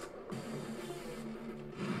pants.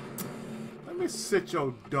 Let me sit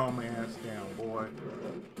your dumb ass down, boy.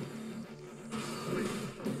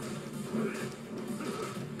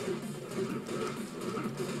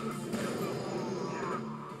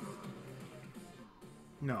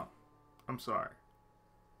 No, I'm sorry.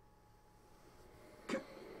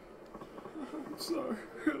 I'm sorry,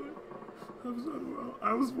 really.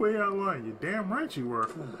 I was way out of line. You're damn right you were.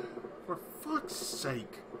 For fuck's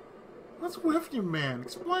sake. What's with you, man?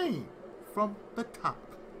 Explain. From the top.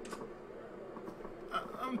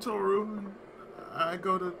 I'm Toru, and I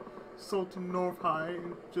go to Sultan North High,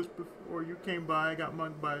 and just before you came by, I got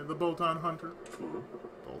mugged by the Botan Hunter.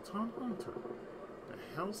 Botan Hunter? The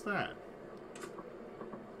hell's that?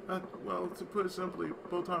 Well, to put it simply,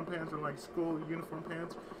 Botan pants are like school uniform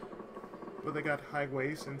pants, but they got high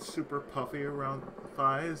waists and super puffy around the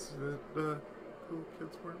thighs that the cool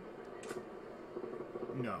kids wear.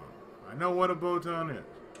 No, I know what a Botan is.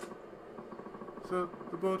 So,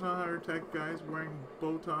 the Botan Hunter tech guys wearing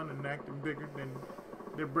Botan and acting bigger than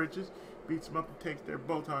their britches beats them up and takes their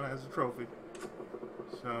Botan as a trophy.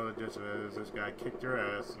 So, just as this guy kicked your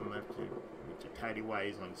ass and left you with your tidy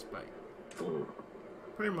whities on spike.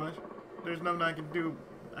 Pretty much. There's nothing I can do.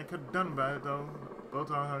 I could have done about it though.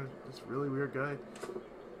 Botan Hunter's this really weird guy.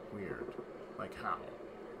 Weird. Like how?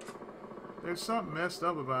 There's something messed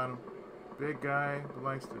up about him. Big guy who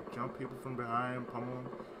likes to jump people from behind, pummel them.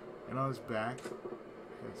 And on his back.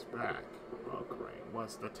 His back. Oh great.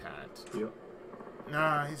 What's the tat? Yep.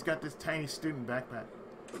 Nah, he's got this tiny student backpack.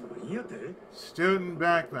 何やって? Student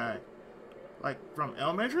backpack. Like from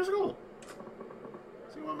elementary school.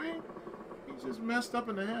 See what I mean? He's just messed up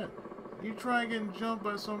in the head. You try getting jumped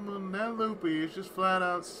by someone that loopy, it's just flat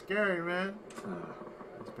out scary, man.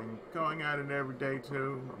 It's been going at it every day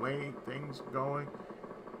too. Way things going.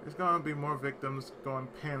 There's gonna be more victims going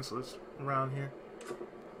pantsless around here.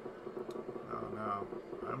 No.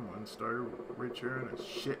 I'm one started richer and a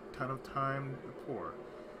shit ton of time the poor.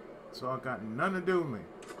 It's all got nothing to do with me.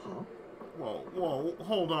 Huh? Whoa,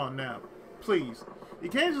 hold on now. Please. You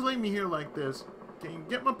can't just leave me here like this. Can you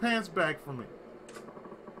get my pants back from me?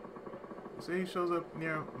 See, he shows up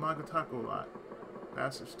near Magotako a lot.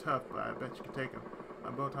 Bastard's tough, but I bet you can take him.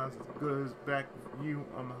 My Botan's as good as back with you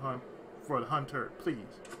on the hunt for the hunter.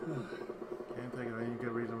 Please. Can't think of any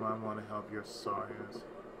good reason why I want to help your sorry ass.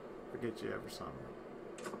 Forget you ever saw me.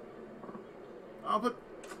 Oh, but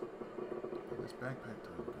this backpack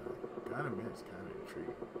type guy. Gotta admit, it's kind of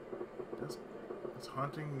intriguing. That's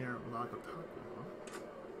hunting near Magotako, huh?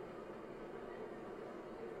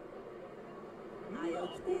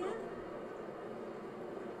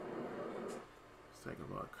 Let's take a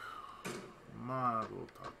look.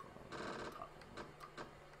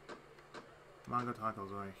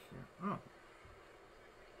 Magotako's right here. Oh.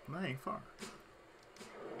 That ain't far.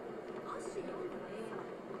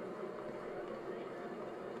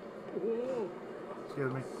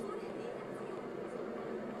 Excuse me.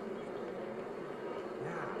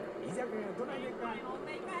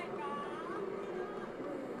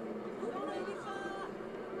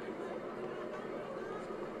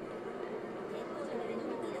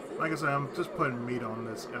 Like I said, I'm just putting meat on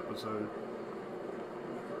this episode.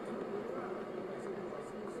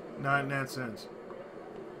 Not in that sense.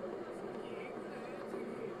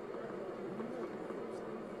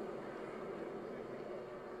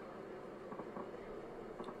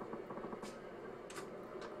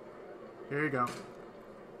 Here you go.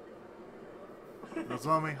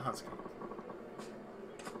 Nozomi Husky.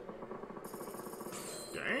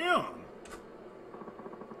 Damn!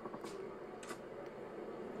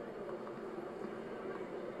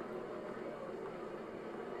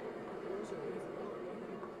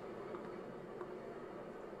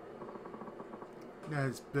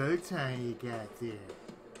 Nice bow tie you got there.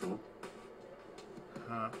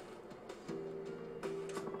 Huh?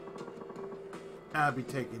 I'll be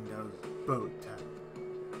taking those bow ties.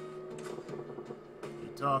 You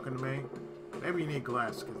talking to me? Maybe you need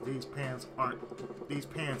glasses, because these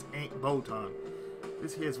pants ain't Botan.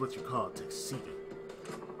 This here's what you call a tuxedo.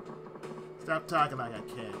 Stop talking like I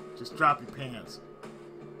can. Just drop your pants.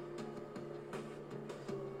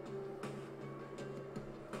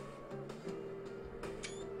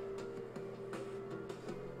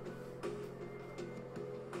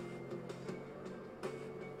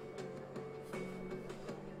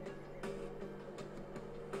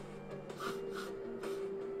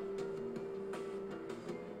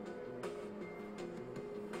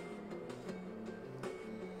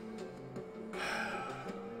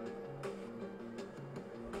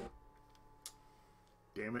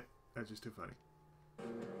 Damn it, that's just too funny.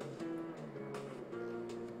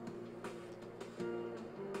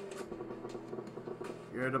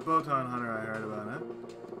 You're the Botan hunter I heard about, huh?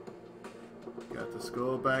 Got the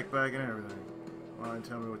skull backpack and everything. Why don't you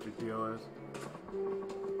tell me what your deal is?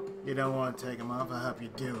 You don't want to take them off, I'll help you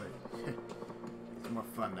do it. It's more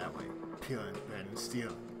fun that way. Peeling better than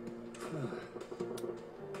stealing.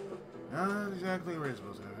 Not exactly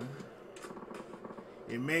reasonable, sir.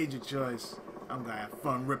 You made your choice. I'm gonna have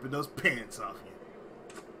fun ripping those pants off you.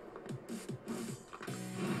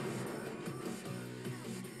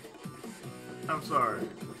 I'm sorry.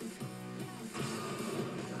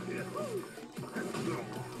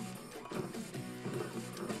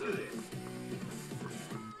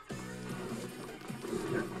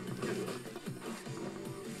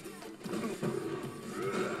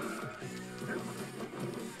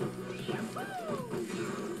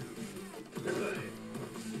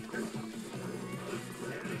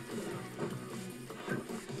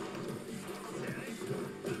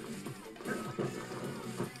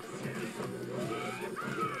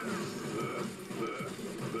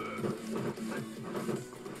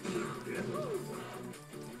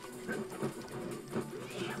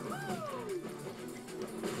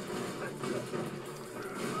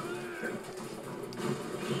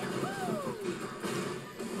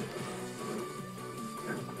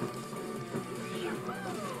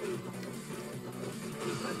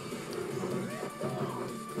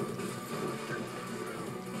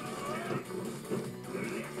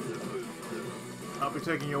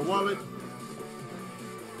 taking your wallet.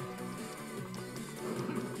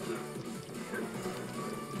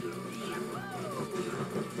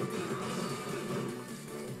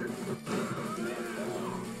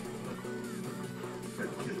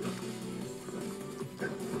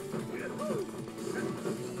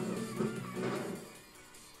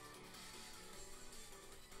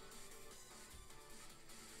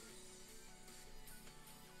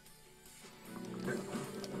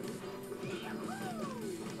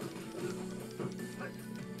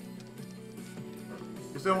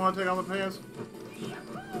 You still want to take off the pants?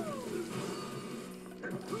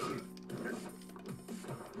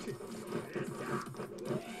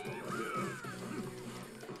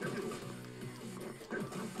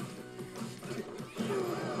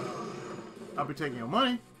 I'll be taking your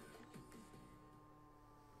money.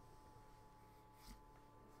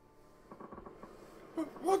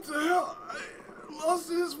 What the hell? I lost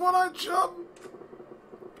this when I jumped.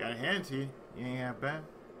 Got a hand to you. You ain't that bad.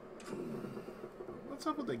 What's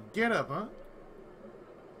up with the get up, huh?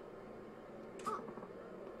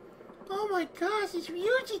 Oh my gosh, it's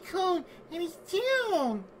Ryuji-kun, and he's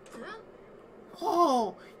down! Huh?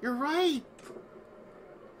 Oh, you're right.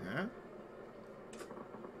 Huh?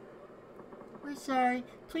 We're sorry.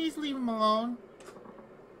 Please leave him alone.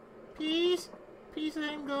 Please? Please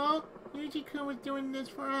let him go. Ryuji-kun was doing this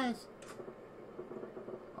for us.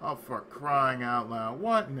 Oh, for crying out loud.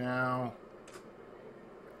 What now?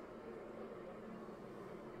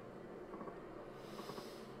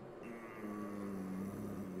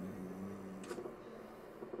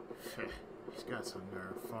 He's got some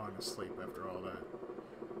nerve falling asleep after all that.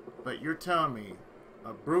 But you're telling me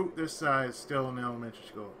a brute this size still in elementary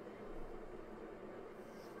school?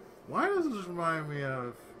 Why does this remind me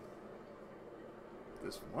of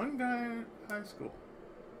this one guy in high school?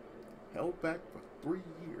 Held back for 3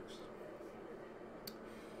 years.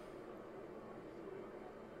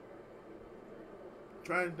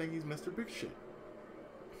 Trying to think he's Mr. Big Shit.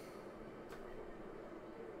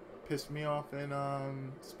 Pissed me off in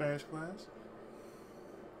Spanish class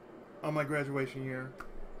on my graduation year,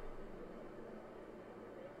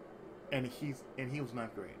 and he was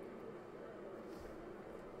not great.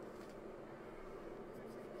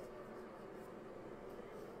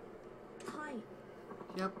 Hi.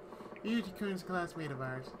 Yep, Ryuji-kun's a classmate of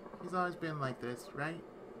ours. He's always been like this, right?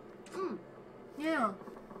 Yeah.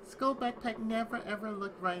 School backpack never ever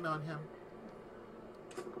looked right on him.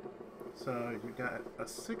 So you got a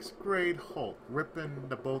 6th grade Hulk ripping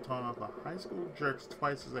the bolt-on off a high school jerk's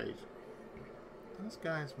twice his age. Those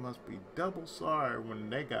guys must be double sorry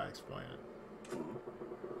when they got explained.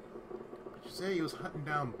 But you say he was hunting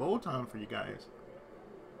down bolt-on for you guys.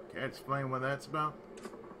 Can't explain what that's about?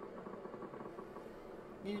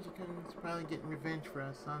 Ryuji-kun's probably getting revenge for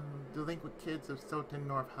us on delinquent kids of Soten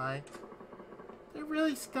North High. They're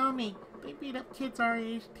really scummy. They beat up kids our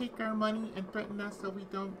age, take our money, and threaten us so we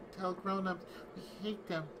don't tell grown-ups. We hate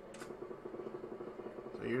them.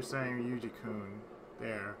 So you're saying Ryuji-kun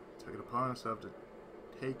there took it upon himself to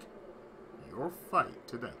take your fight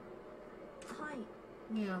to them? Hi.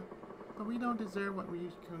 Yeah, but we don't deserve what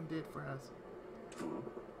Ryuji-kun did for us.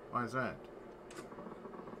 Why is that?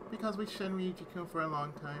 Because we shunned Ryuji-kun for a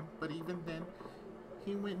long time, but even then,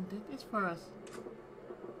 he went and did this for us.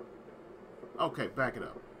 Okay, back it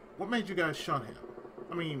up. What made you guys shun him?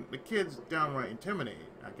 I mean, the kid's downright intimidating.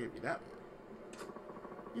 I give you that one.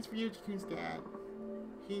 It's Ryuji-kun's dad.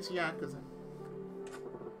 He's Yakuza.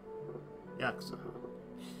 Yakuza.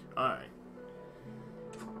 Alright.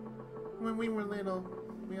 When we were little,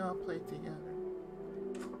 we all played together.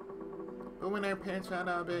 But when our parents found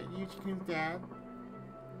out about Ryuji-kun's dad,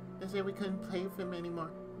 they said we couldn't play with him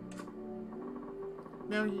anymore.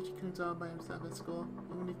 Now Ryuji-kun's all by himself at school.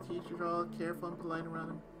 Even the teachers are all careful and polite around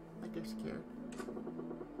him, like they're scared.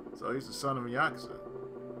 So he's the son of a Yakuza.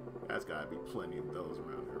 That's gotta be plenty of those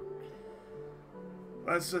around here.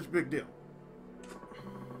 That's such a big deal.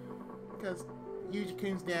 Because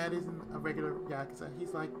Ryuji-kun's dad isn't a regular Yakuza.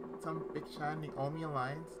 He's like some big shot in the Omi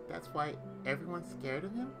Alliance. That's why everyone's scared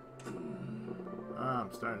of him.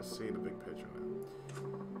 I'm starting to see the big picture now.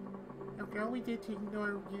 After all we did to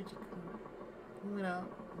ignore Ryuji-kun, he went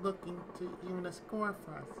out looking to even a score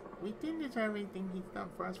for us. We didn't deserve anything he's done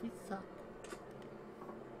for us. We suck.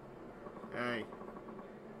 Hey,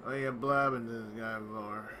 what are you blabbing to this guy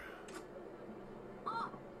for?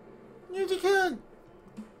 Ryuji-kun!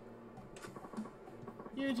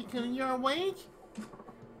 Ryuji-kun, you're awake?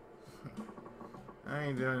 I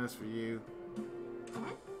ain't doing this for you.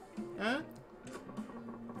 Huh?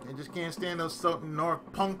 I just can't stand those Soten North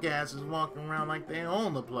punk asses walking around like they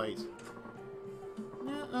own the place.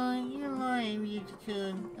 You're lying,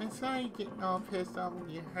 Ryuji-kun. I saw you getting all pissed off when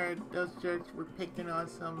you heard those jerks were picking on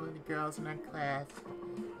some of the girls in our class.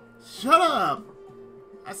 Shut up!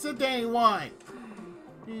 I said they ain't white.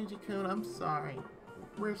 Ryuji-kun, I'm sorry.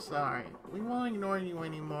 We're sorry. We won't ignore you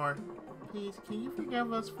anymore. Please, can you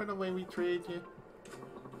forgive us for the way we treated you?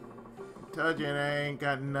 I told you that ain't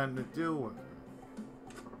got nothing to do with it.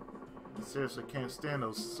 I seriously can't stand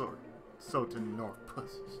those Soten North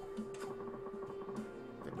pussies.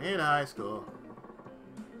 They made high school.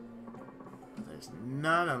 But there's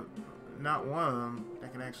not one of them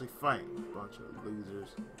that can actually fight. Bunch of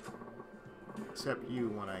losers. Except you,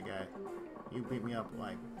 one-eyed guy. You beat me up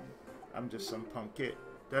like I'm just some punk kid.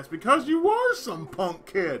 That's because you are some punk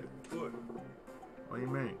kid! Good. What do you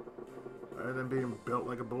mean? Other than being built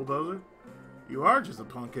like a bulldozer? You are just a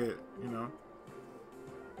punk kid, you know?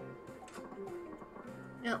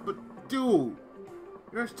 Yeah, but dude,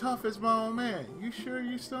 you're as tough as my old man. You sure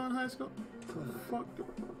you're still in high school? The fuck, dude?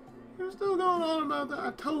 You're still going on about that?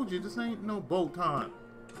 I told you, this ain't no boat time.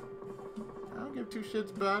 I don't give two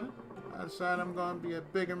shits about it. I decided I'm gonna be a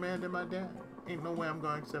bigger man than my dad. Ain't no way I'm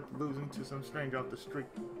gonna accept losing to some stranger off the street.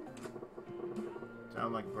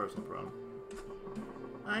 Sounds like a personal problem.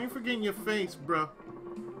 I ain't forgetting your face, bro.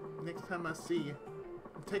 Next time I see you,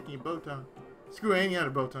 I'm taking your bow tie. Screw any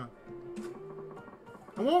other bow tie.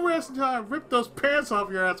 I won't rest until I rip those pants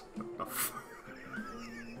off your ass.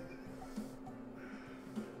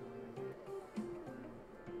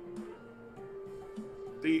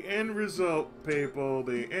 The end result, people.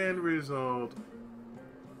 The end result.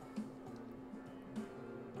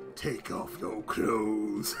 Take off your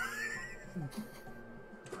clothes.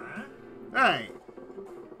 Hey!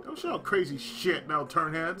 Don't show crazy shit now,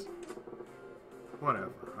 turnheads.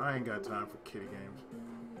 Whatever. I ain't got time for kiddie games.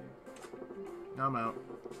 I'm out.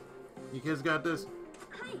 You kids got this?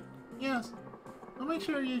 Hi. Yes. I'll make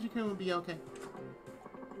sure Ryuji-kun will be okay.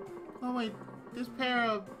 Oh wait, this pair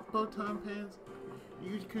of bow-tie pants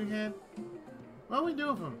Ryuji-kun had? What do we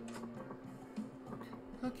do with them?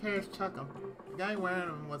 Who cares? Chuck them. The guy wearing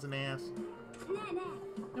them was an ass.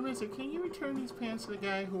 Hey, mister, can you return these pants to the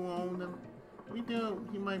guy who owned them? If we do,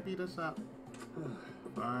 he might beat us up.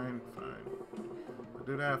 Fine, fine. I'll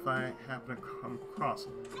do that if I happen to come across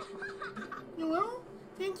him. You will?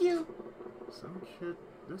 Thank you. Some kid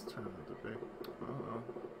this turned out to be. I don't know.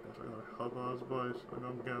 Guess I gotta help all those boys. I'm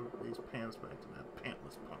gonna give these pants back to that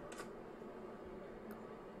pantless punk.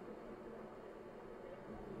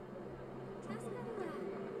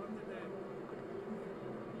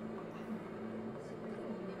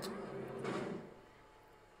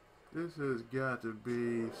 This has got to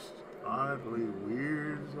be oddly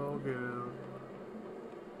weird as all get out.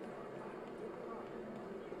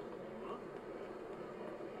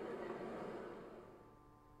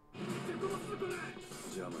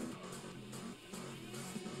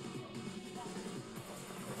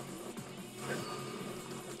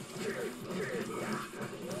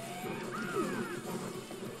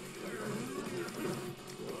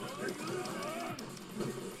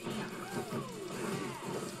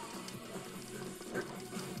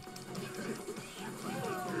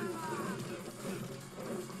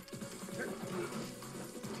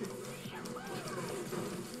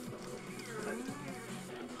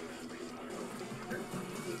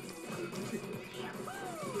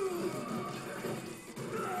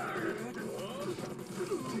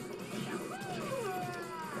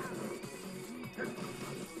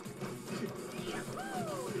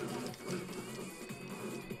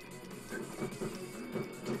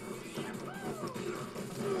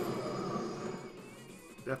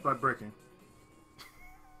 Death by breaking.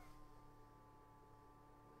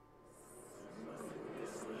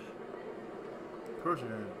 Of course you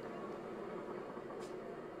did.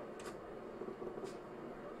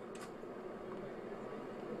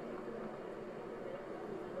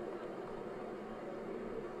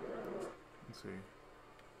 Let's see.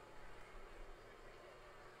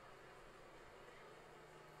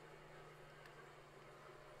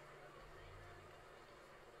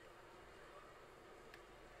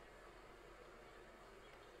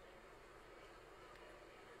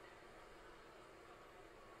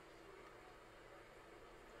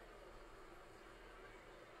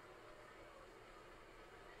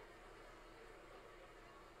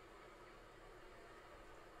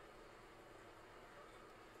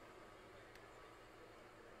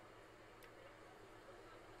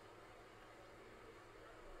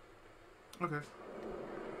 Okay.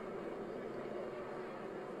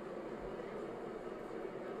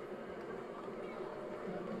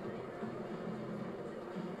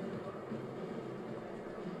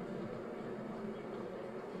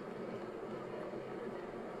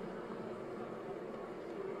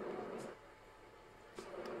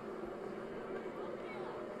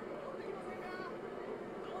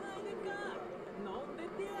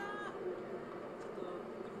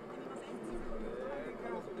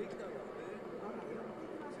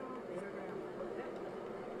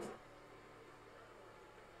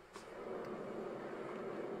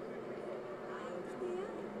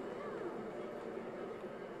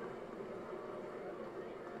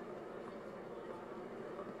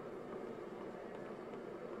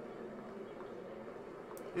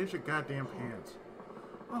 Here's your goddamn pants.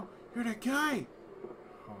 Oh, you're that guy!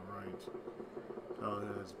 Alright. Oh,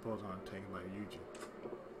 there's Botan taken by Yuji.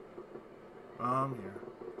 I'm here.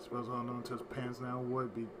 I suppose all known to his pants now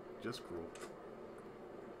would be just cruel.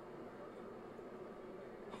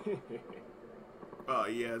 Oh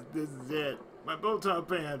yes, this is it. My Botan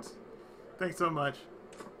pants! Thanks so much.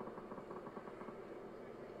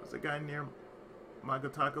 Was the guy near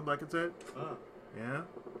Magataka like I said? Yeah?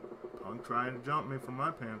 Punk tried to jump me for my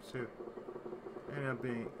pants too. I ended up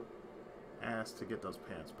being asked to get those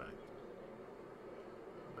pants back.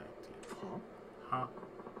 Back to you. Huh?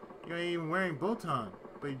 You ain't even wearing Botan,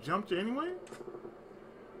 but he jumped you anyway?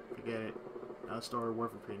 Forget it. Not a story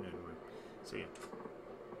worth repeating anyway. See ya.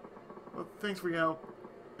 Well, thanks for your help.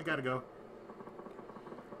 I gotta go.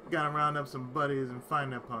 Gotta round up some buddies and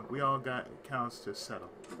find that punk. We all got accounts to settle.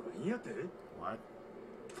 What?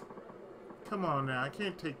 Come on now, I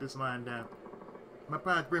can't take this lying down. My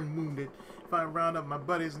pride's been wounded. If I round up my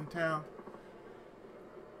buddies in town,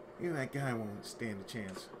 even that guy won't stand a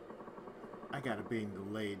chance. I gotta be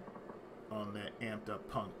delayed on that amped up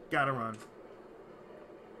punk. Gotta run.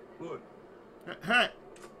 What? Hey!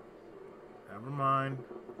 Never mind.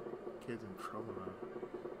 Kid's in trouble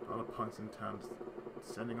now. All the punks in town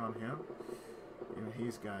sending on him. Even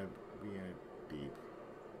he's gotta be in it deep.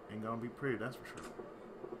 Ain't gonna be pretty, that's for sure.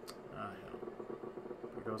 Ah, hell.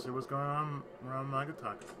 We go see what's going on around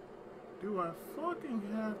Nagataka. Do I fucking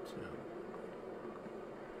have to?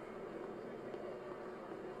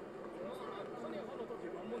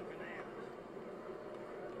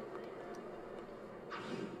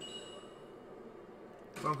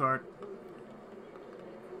 Phone card.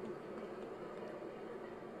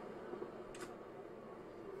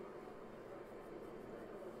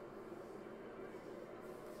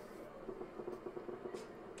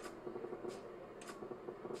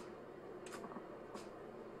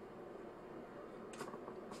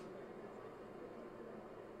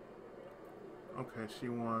 Okay, she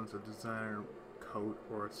wants a designer coat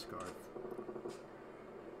or a scarf.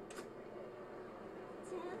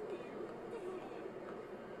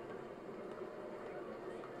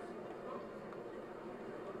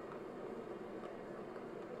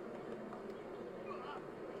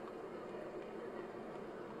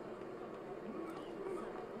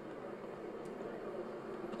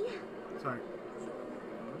 Sorry.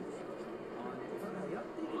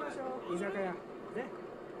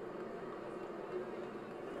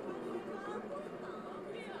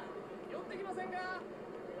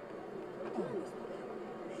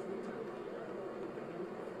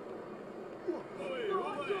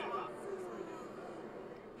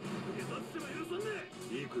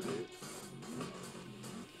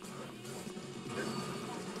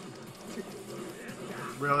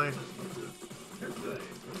 Really?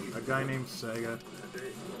 A guy named Sega?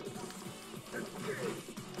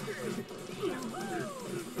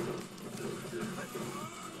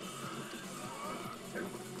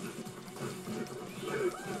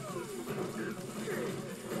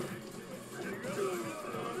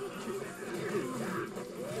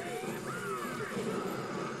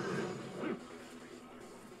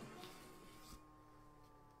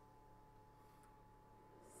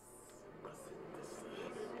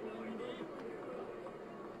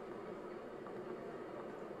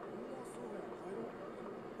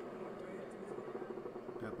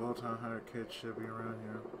 That Bolton Hunter kid should be around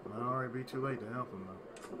here. Might already be too late to help him though.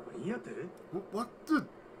 What the?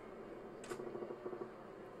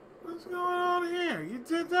 What's going on here? You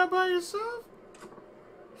did that by yourself?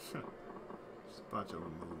 Just a bunch of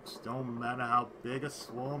removes. Don't matter how big a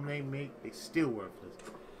swarm they make, they still worthless.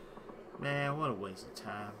 Man, what a waste of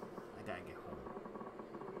time. I gotta get home.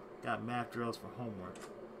 Got math drills for homework.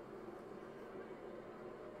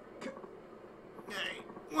 Hey,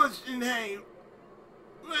 what's your name?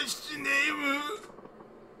 What's your name?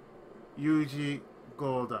 Yuji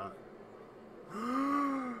Golda.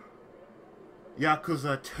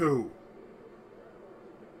 Yakuza 2.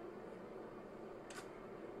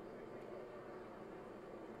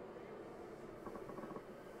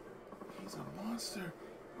 He's a monster.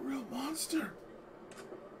 A real monster.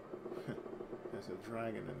 There's a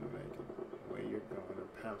dragon in the making. Where you're going, or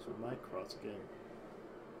perhaps we might cross again.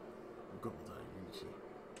 Golda Yuji.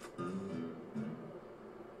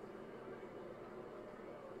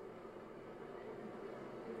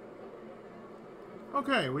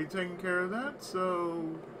 Okay, we taking care of that,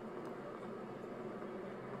 so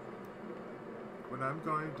what I'm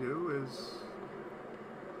going to do is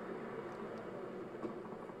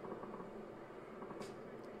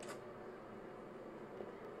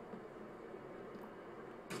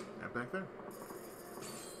head back there.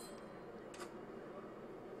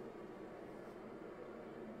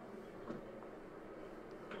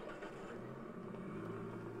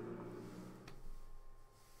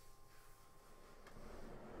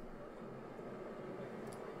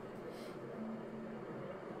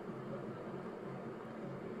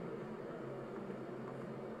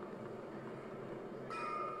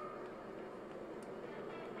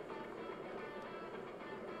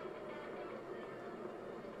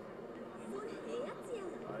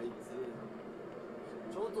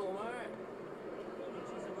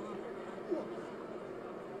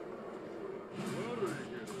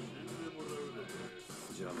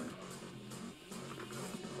 じゃあね。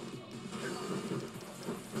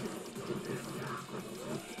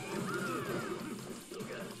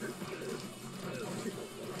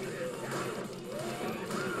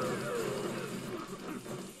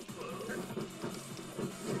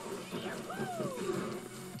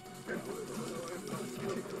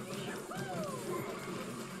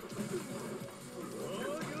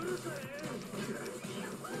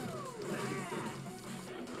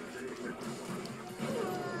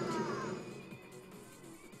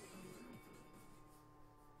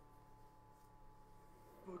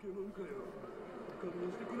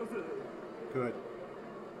Good.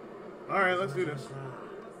 Alright, let's do this.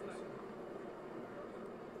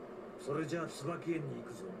 それじゃあ椿園に行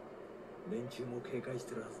くぞ。連中も警戒し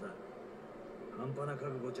てるはずだ。半端な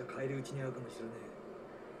覚悟じゃ返り討ちに遭うかもしれね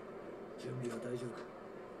え。準備は大丈夫か？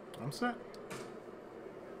 I'm set.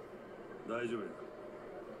 大丈夫や。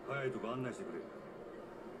早いとこ案内してくれ。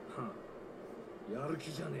はあ、やる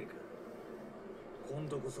気じゃねえか。今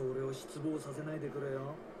度こそ俺を失望させないでくれ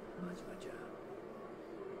よ、マジマちゃ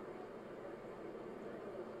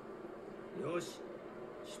ん。よし、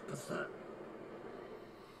出発だ。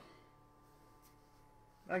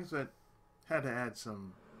Like I said, had to add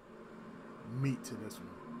some meat to this one.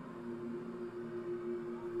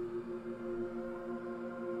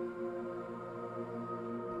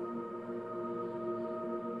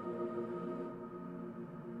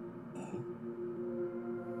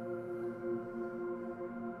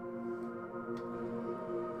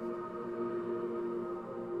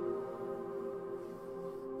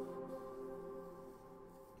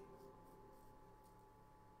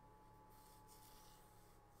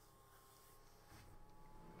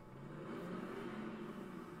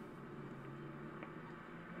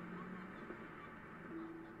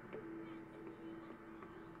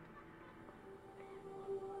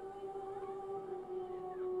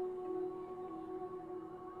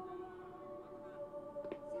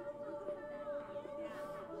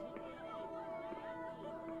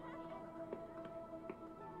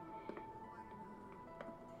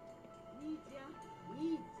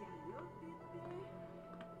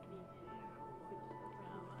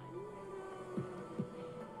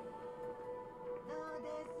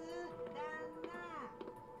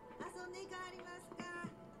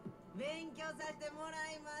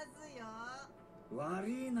悪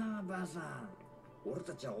いな、ばあさん。俺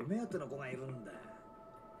たちはお目当ての子がいるんだ。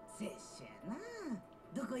拙者やな。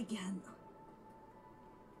どこ行きはんの？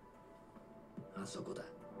あそこだ。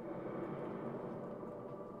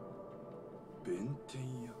弁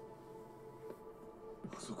天屋。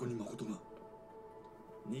あそこに誠が。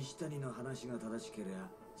西谷の話が正しけりゃ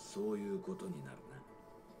そういうことになる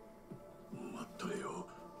な。待っとれよ、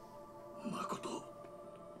誠。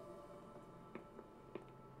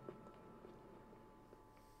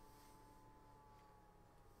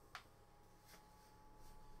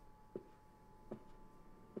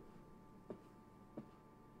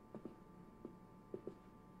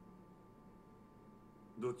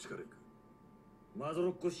どっちから行く？まどろ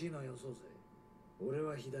っこしいのはよそうぜ。俺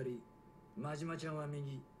は左、真島ちゃんは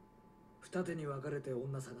右。二手に分かれて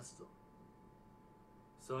女探すぞ。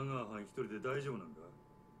佐川藩一人で大丈夫なんか？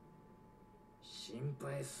心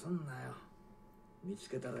配すんなよ。見つ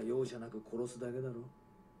けたら容赦なく殺すだけだろ。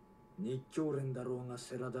日教連だろうが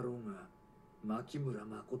世良だろうが牧村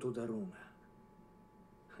誠だろう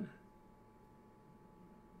が。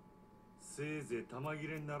せいぜい玉切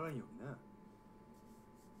れにならんようにな。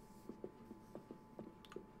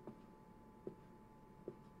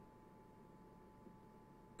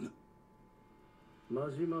真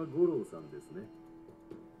島五郎さんですね。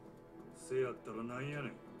せやったらなんやね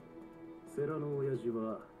ん。世良の親父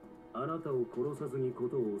はあなたを殺さずに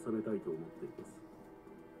事を収めたいと思っています。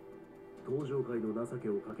登場界の情け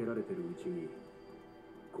をかけられてるうちに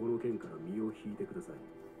この件から身を引いてください。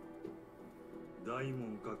大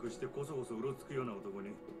門隠してこそこそうろつくような男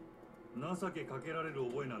に情けかけられる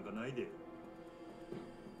覚えなんかないで。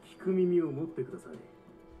聞く耳を持ってください。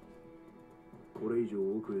これ以上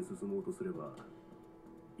奥へ進もうとすれば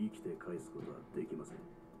生きて返すことはできません。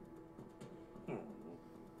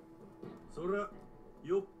そりゃ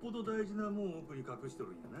よっぽど大事なもん奥に隠しと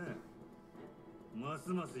るんやな。ます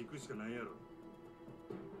ます行くしかないやろ。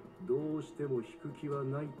どうしても引く気は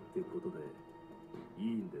ないってことでい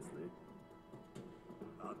いんですね。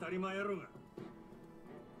当たり前やろが。く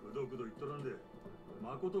どくど言っとらんで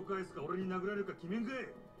誠返すか俺に殴られるか決めんかい。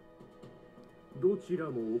どちら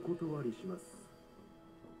もお断りします。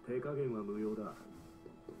手加減は無用だ。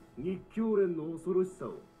日教連の恐ろしさ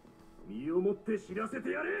を身をもって知らせて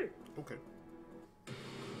やれ。 Okay.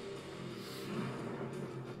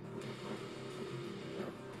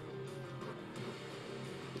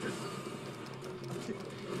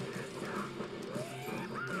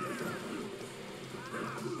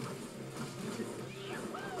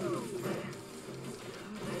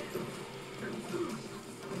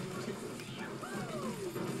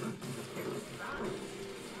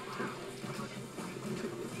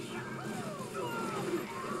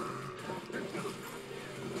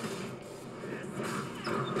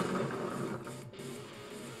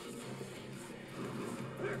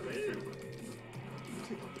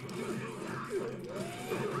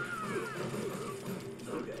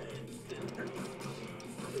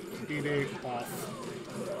 D-Day off.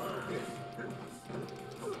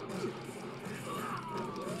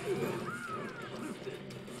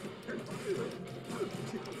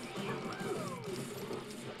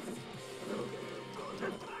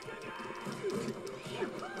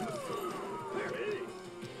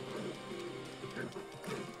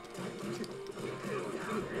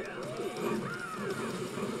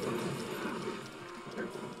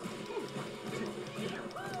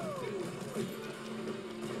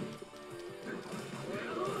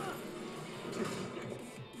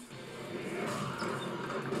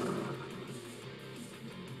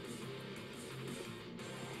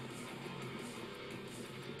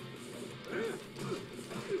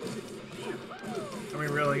 I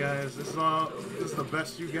mean, really, guys, this is the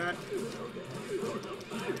best you got?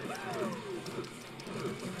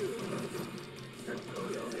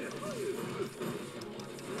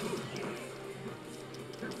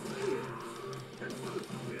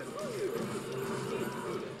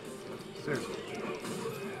 Seriously.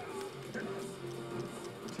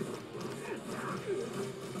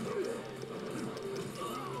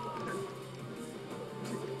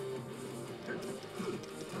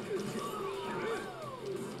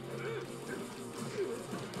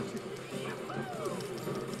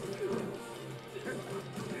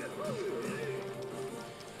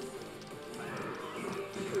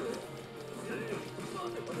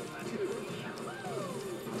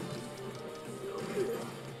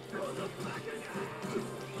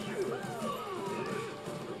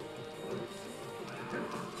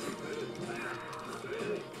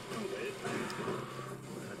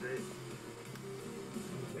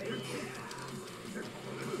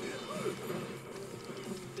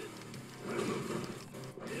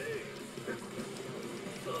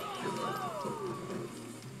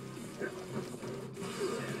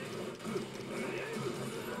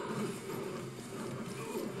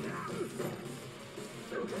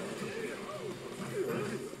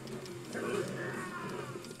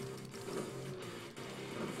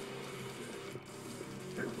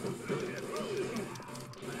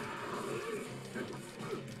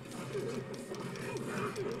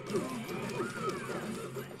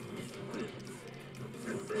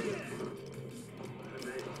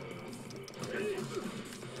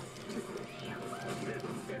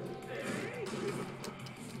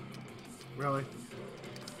 Really?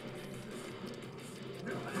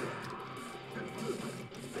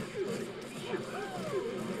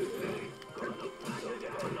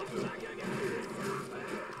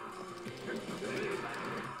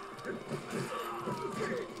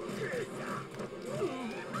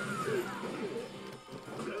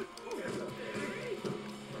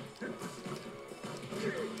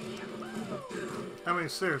 I mean,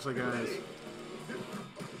 seriously, guys.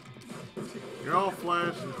 You're all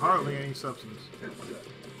flesh and hardly any substance.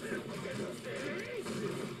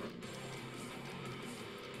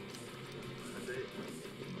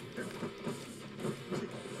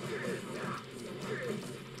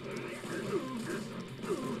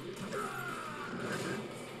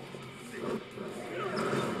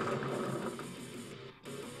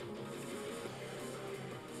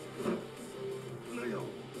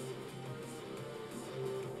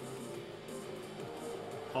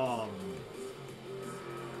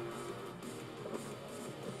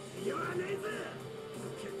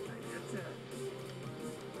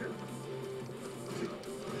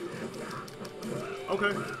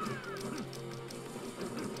 Okay.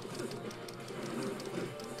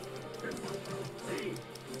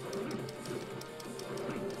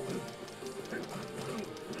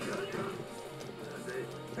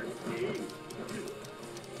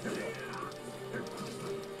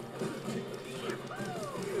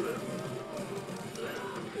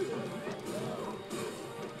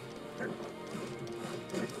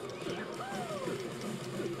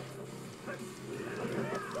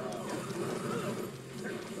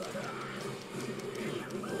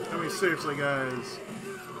 Seriously, guys.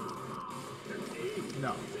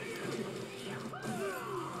 No.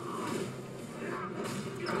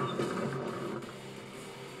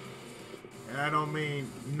 And I don't mean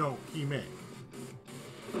no Kime.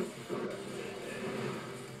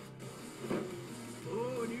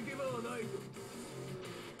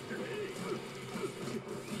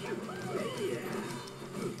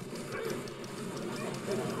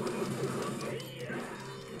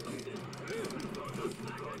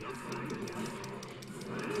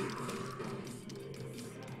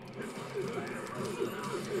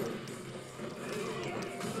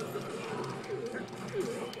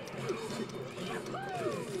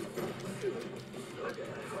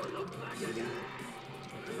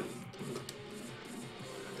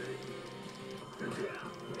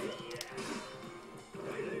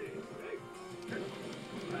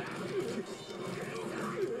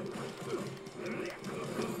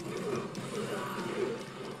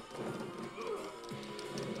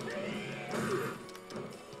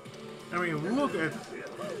 I mean, look at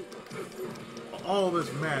all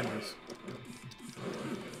this madness.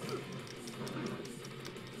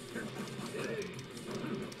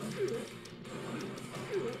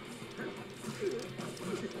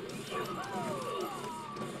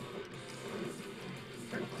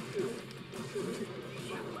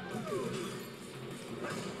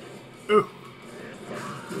 Ooh.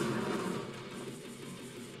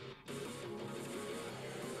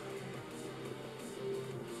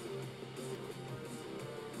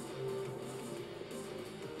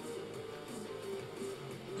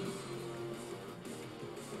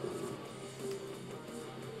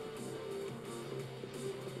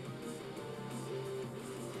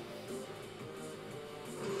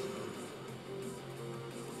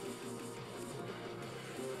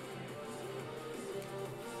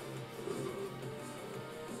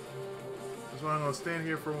 So I'm gonna stand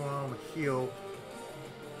here for a while and heal.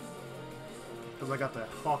 Because I got that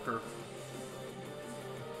hawker.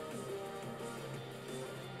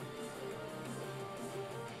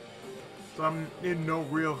 So I'm in no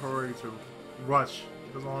real hurry to rush.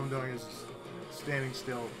 Because all I'm doing is standing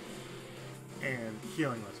still and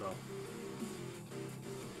healing myself.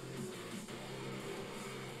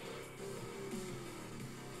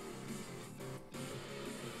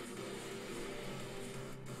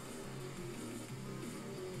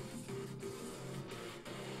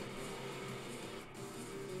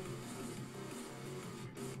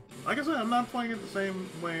 Like I said, I'm not playing it the same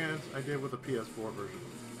way as I did with the PS4 version.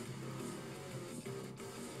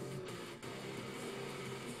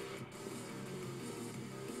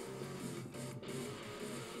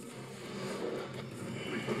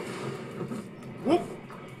 Whoop!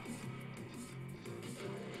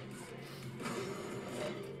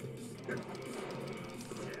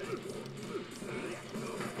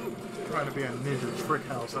 Trying to be a ninja trick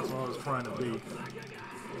house, that's what I was trying to be.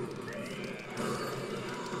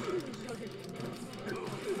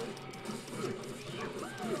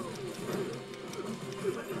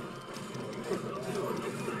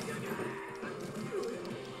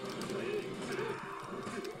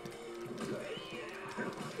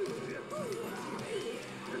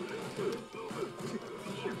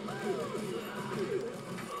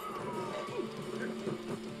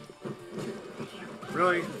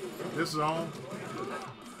 Really? This is all?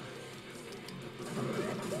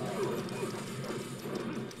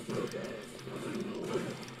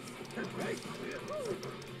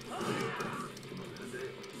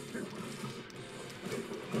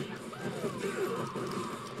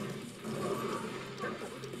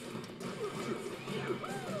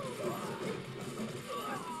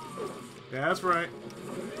 Yeah, that's right.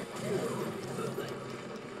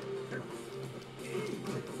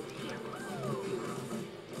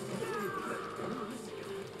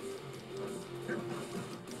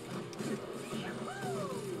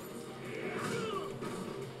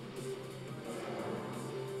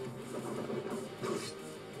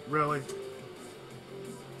 Really?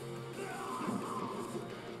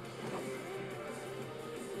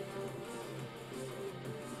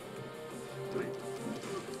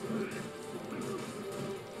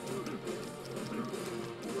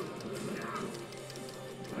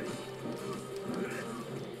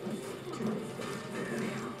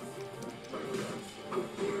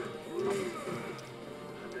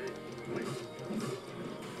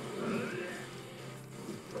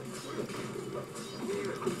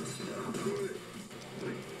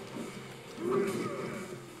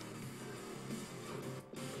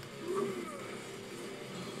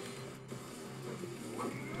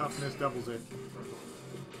 Toughness doubles it.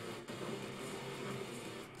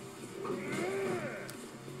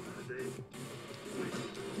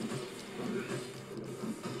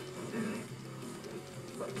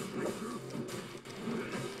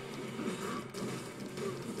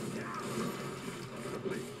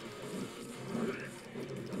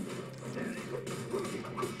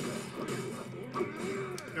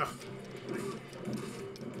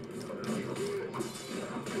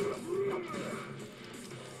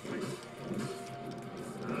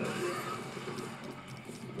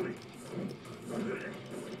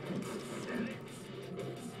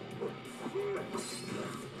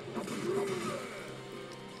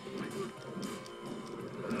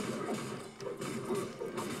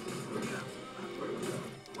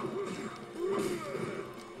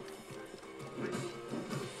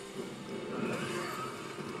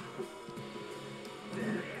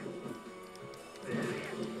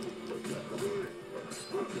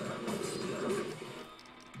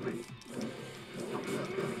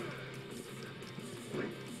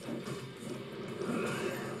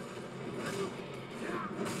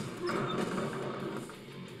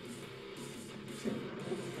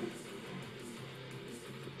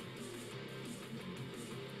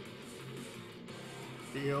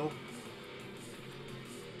 Deal.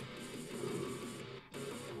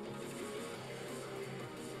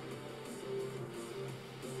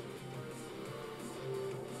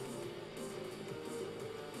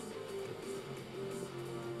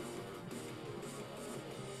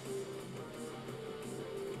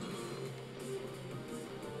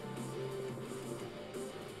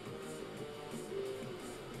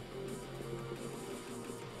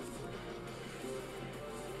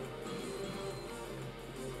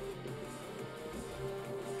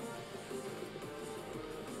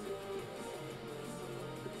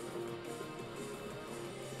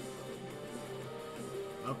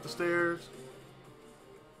 Up the stairs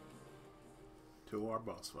to our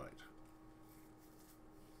boss fight.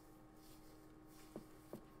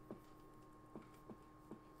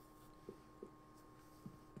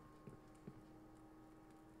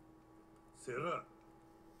 Sera.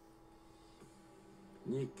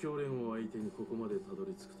 日教連を相手にここまでたど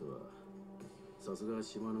り着くとは、さすが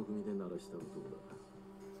島の組で鳴らした男だ。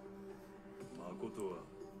誠は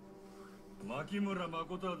牧村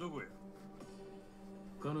誠はどこや。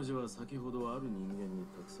彼女は先ほどある人間に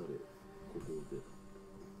託され、ここを出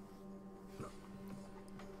た。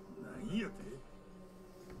何やて。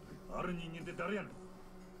ある人間って誰やねん。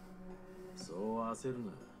そう焦る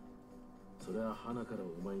な。それは花から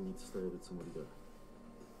お前に伝えるつもりだ。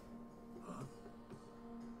は？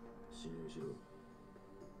信用しろ。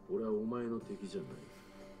俺はお前の敵じゃない。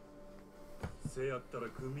せやったら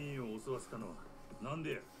組員を襲わせたのはなん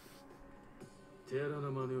でや。手荒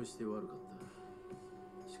な真似をして悪かった。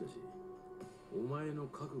しかし、お前の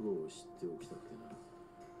覚悟を知っておきたくてな。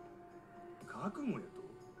覚悟やと。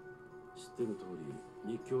知ってる通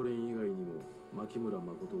り、日教連以外にも牧村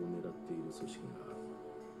誠を狙っている組織がある。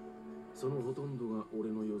そのほとんどが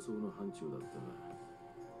俺の予想の範疇だったが、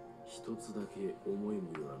一つだけ思い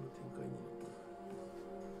もよらぬ展開になっ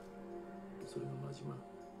た。それが真島、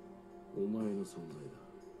お前の存在だ。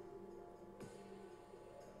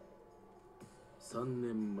3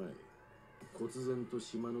年前、忽然と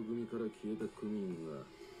島の組から消えた組員が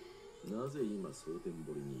なぜ今蒼天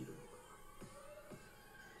堀にいるのか。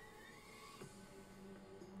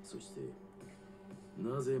そして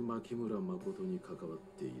なぜ牧村誠に関わっ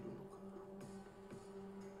ているのか。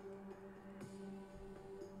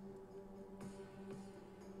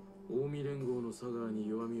近江連合の佐川に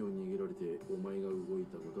弱みを握られてお前が動い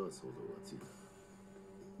たことは想像がついた。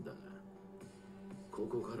だがこ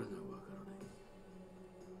こからがわか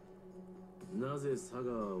らない。なぜ佐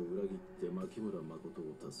川を裏切って牧村誠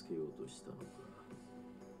を助けようとしたのか。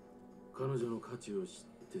彼女の価値を知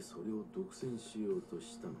ってそれを独占しようと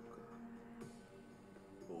したのか。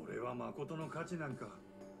俺は誠の価値なんか。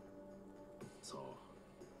そ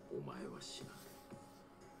う、お前は知らない。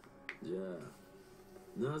じゃあ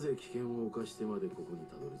なぜ危険を冒してまでここに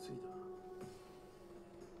たどり着い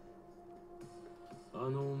た。あ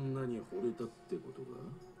の女に惚れたってことか。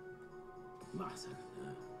まさか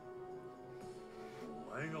な。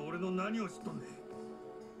お前が俺の何を知っとんねん。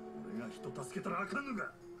俺が人助けたらあかんの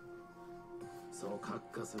か。そうカ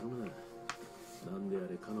ッカするな。なんであ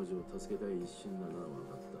れ彼女を助けたい一心なのは分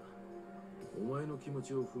かった。お前の気持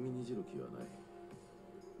ちを踏みにじる気はない。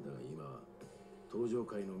だが今は東上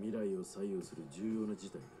界の未来を左右する重要な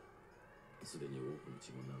事態だ。すでに多くの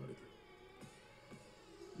血も流れて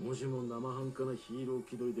る。もしも生半可なヒーロー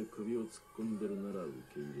気取りで首を突っ込んでるなら受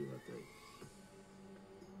け入れがたい。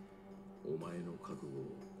お前の覚悟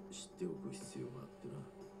を知っておく必要があってな。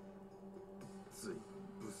つい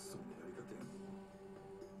物騒なやり方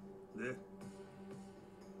や。で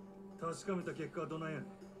確かめた結果はどないやねん。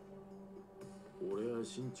俺はは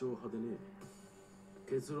慎重派でね。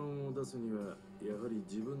結論を出すにはやはり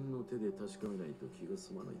自分の手で確かめないと気が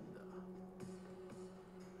済まないんだ。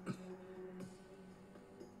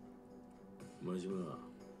真島、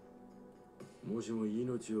もしも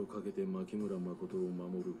命を懸けて牧村誠を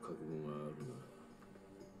守る覚悟があるなら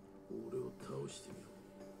俺を倒してみろ。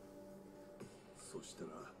そしたら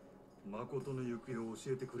誠の行方を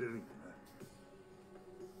教えてくれるんや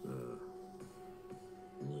な。ああ、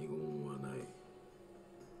二言はない。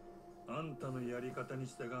あんたのやり方に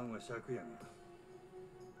従うんは尺やが、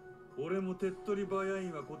俺も手っ取り早い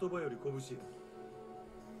んは言葉より拳や。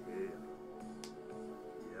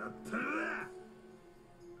やったるわ。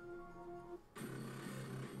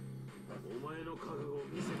お前の覚悟を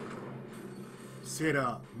見せてくれ。セ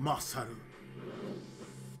ラ・マサル。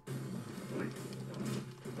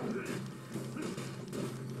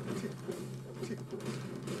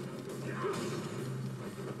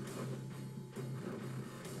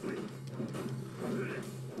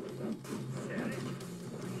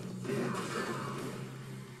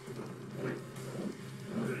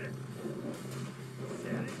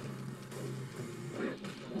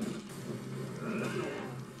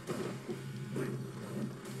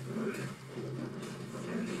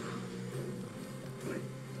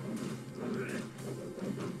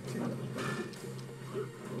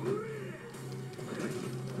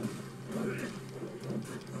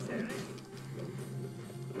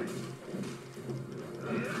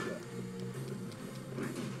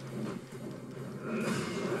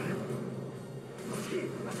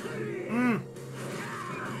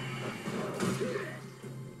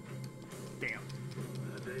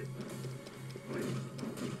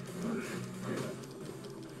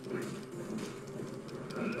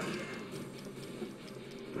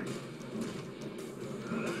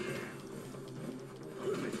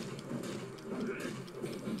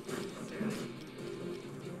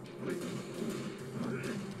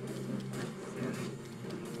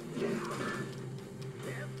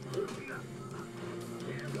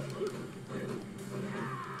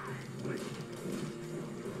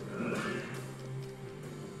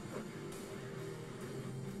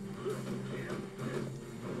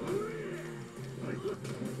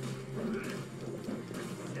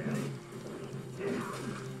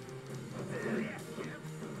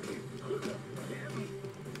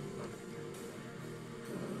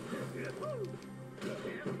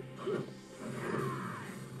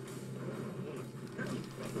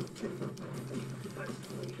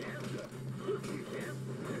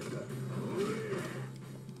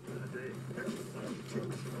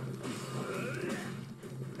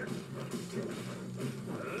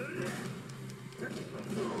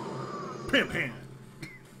Pam Pam.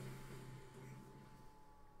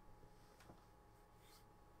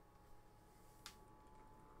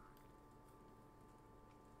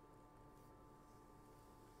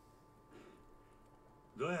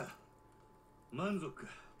どうや、満足か。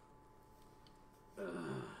ああ、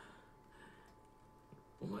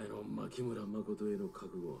お前の牧村誠への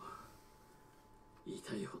覚悟、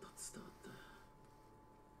痛いほど伝わった。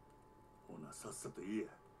ほなさっさと言えや。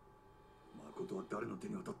誠は誰の手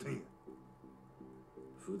に渡ったんや。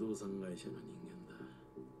不動産会社の人間だ。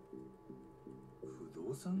不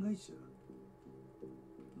動産会社？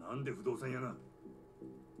なんで不動産やな。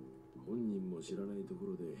本人も知らないとこ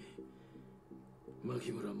ろで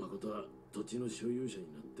牧村誠は土地の所有者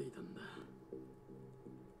になっていたんだ。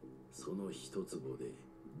その一坪で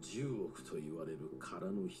10億と言われる空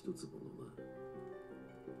の一坪のな。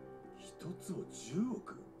一坪10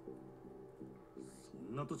億？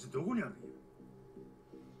そんな土地どこにあるんや。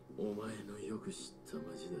お前のよく知った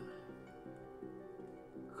町だ。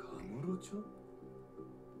カムロ町？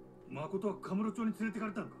誠はカムロ町に連れてか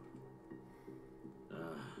れたんか。あ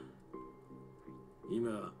あ、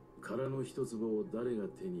今空の一坪を誰が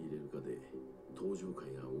手に入れるかで登場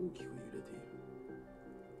界が大きく揺れている。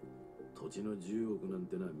土地の10億なん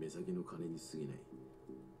てのは目先の金に過ぎない。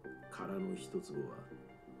空の一坪は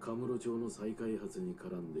カムロ町の再開発に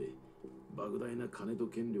絡んで莫大な金と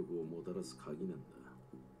権力をもたらす鍵なんだ。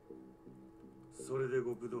それで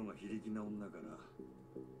極道が非力な女から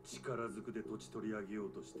力ずくで土地取り上げよう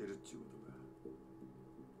としてるっちゅうことか。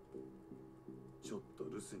ちょっと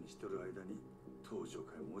留守にしとる間に登場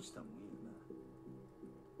界も落ちたもんやな。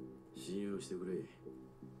信用してくれ。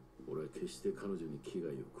俺は決して彼女に危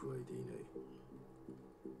害を加えていない。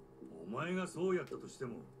お前がそうやったとして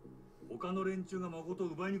も他の連中が誠を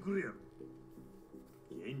奪いに来るやろ。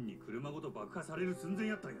現に車ごと爆破される寸前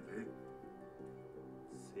やったんやで。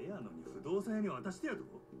せやのに不動産屋に渡してやと。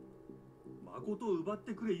誠を奪っ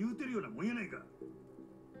てくれ言うてるようなもんやないか。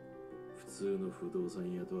普通の不動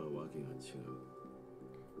産屋とはわけが違う。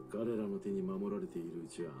彼らの手に守られているう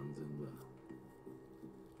ちは安全だ。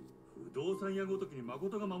不動産屋ごときに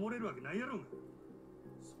誠が守れるわけないやろうが。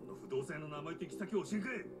その不動産屋の名前と行き先を教えんか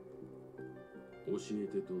い。教え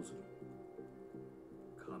てどうする。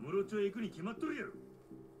カムロ町へ行くに決まっとるやろ。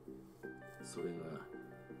それが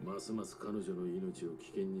ますます彼女の命を危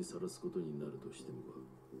険にさらすことになるとしてもか。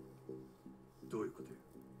どういうことや。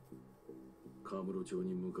カムロ町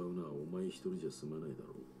に向かうのはお前一人じゃ済まないだ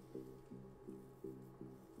ろう。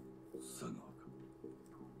佐川か。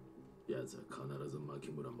奴は必ず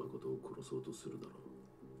牧村誠を殺そうとするだろ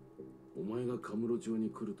う。お前がカムロ町に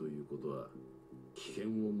来るということは危険を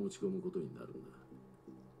持ち込むことになるんだ。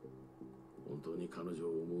本当に彼女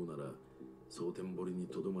を思うなら蒼天堀に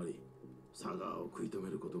とどまり佐川を食い止め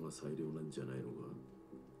ることが最良なんじゃないのか。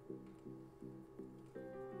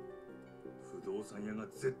不動産屋が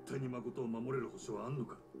絶対に誠を守れる保証はあんの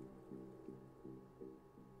か。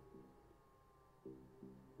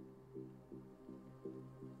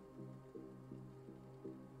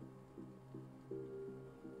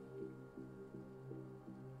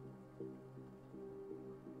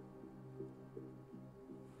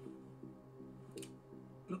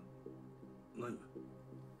何や。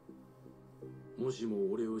もし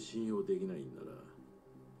も俺を信用できないんなら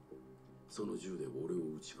その銃で俺を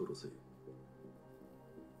撃ち殺せ。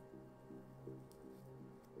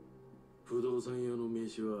不動産屋の名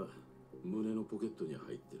刺は胸のポケットに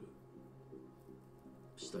入ってる。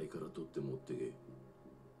死体から取って持ってけ。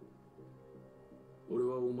俺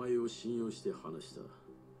はお前を信用して話した。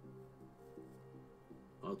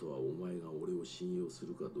あとはお前が俺を信用す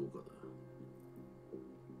るかどうかだ。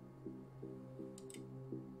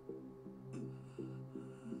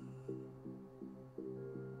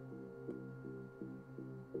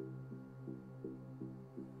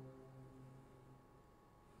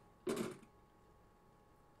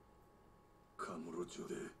カムロ町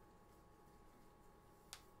で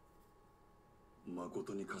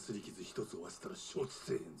誠にかすり傷一つ負わせたら承知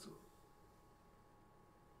せえへんぞ。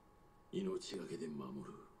命がけで守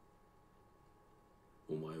る。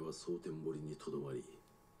お前は蒼天堀にとどまり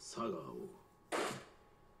佐川を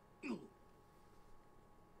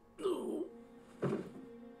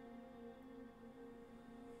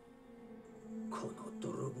この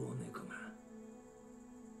泥棒猫が。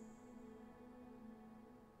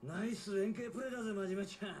ナイス連携プレーだぜ、真島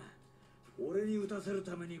ちゃん。俺に撃たせる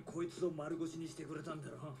ためにこいつを丸腰にしてくれたんだ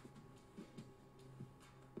ろ。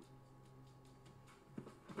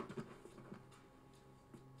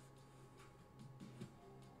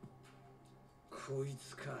こい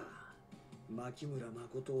つか。牧村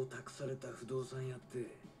誠を託された不動産屋って。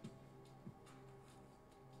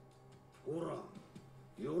ほら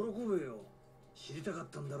喜べよ。知りたかっ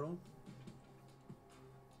たんだろ。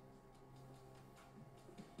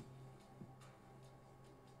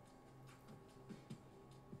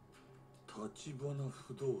立花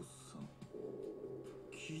不動産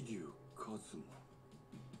桐生一馬。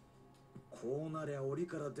こうなりゃ檻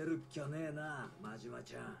から出るっきゃねえな、真島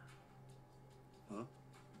ちゃん。あ、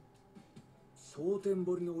蒼天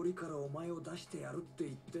堀の檻からお前を出してやるって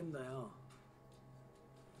言ってんだよ。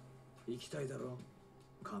行きたいだろ、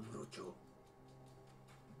カムロ町。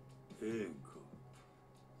ええんか。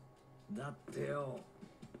だってよ、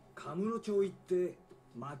カムロ町行って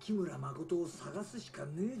牧村誠を探すしか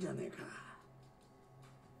ねえじゃねえか。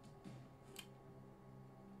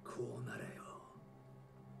こうなれよ、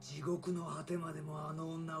地獄の果てまでもあ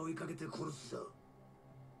の女を追いかけて殺すぞ。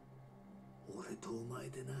俺とお前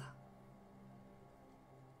でな。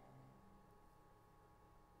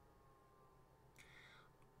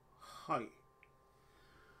Hi.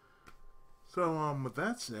 So, with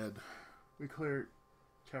that said, we cleared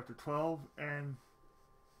chapter 12 and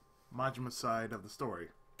Majima's side of the story.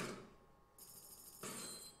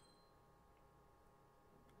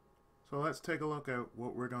 So let's take a look at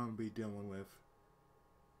what we're going to be dealing with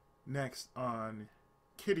next on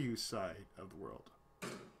Kiryu's side of the world.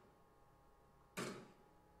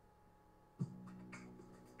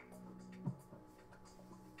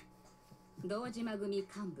 堂島組幹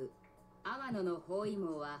部阿野の包囲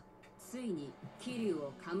網はついに桐生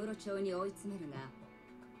をカムロ町に追い詰める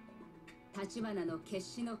が、立花の決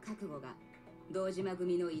死の覚悟が堂島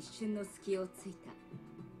組の一瞬の隙をついた。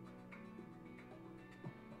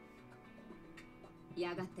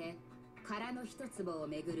やがて殻の一坪を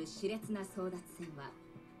めぐる熾烈な争奪戦は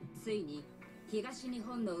ついに東日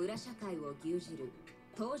本の裏社会を牛耳る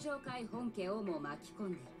東上会本家をも巻き込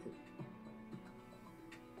んでいく。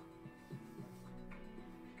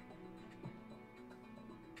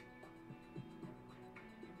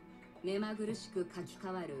目まぐるしく書き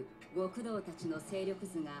換わる極道たちの勢力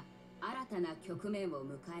図が新たな局面を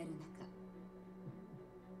迎える中、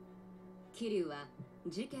桐生は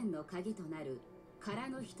事件の鍵となる殻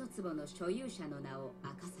の一坪の所有者の名を明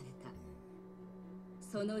かされた。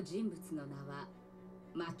その人物の名は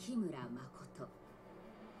牧村誠。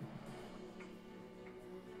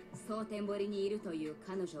蒼天堀にいるという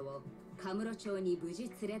彼女をカムロ町に無事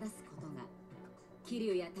連れ出すことが桐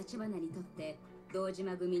生や橘にとって堂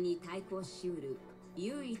島組に対抗しうる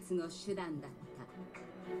唯一の手段だった。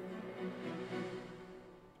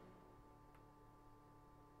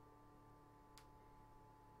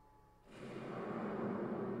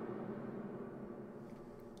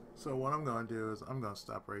So what I'm going to do is I'm going to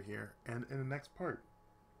stop right here, and in the next part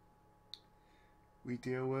we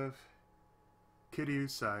deal with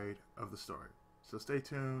Kiryu's side of the story. So stay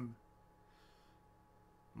tuned.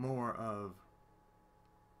 More of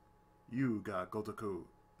You Got Gotoku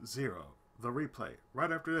 0, the replay,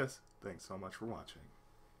 right after this. Thanks so much for watching.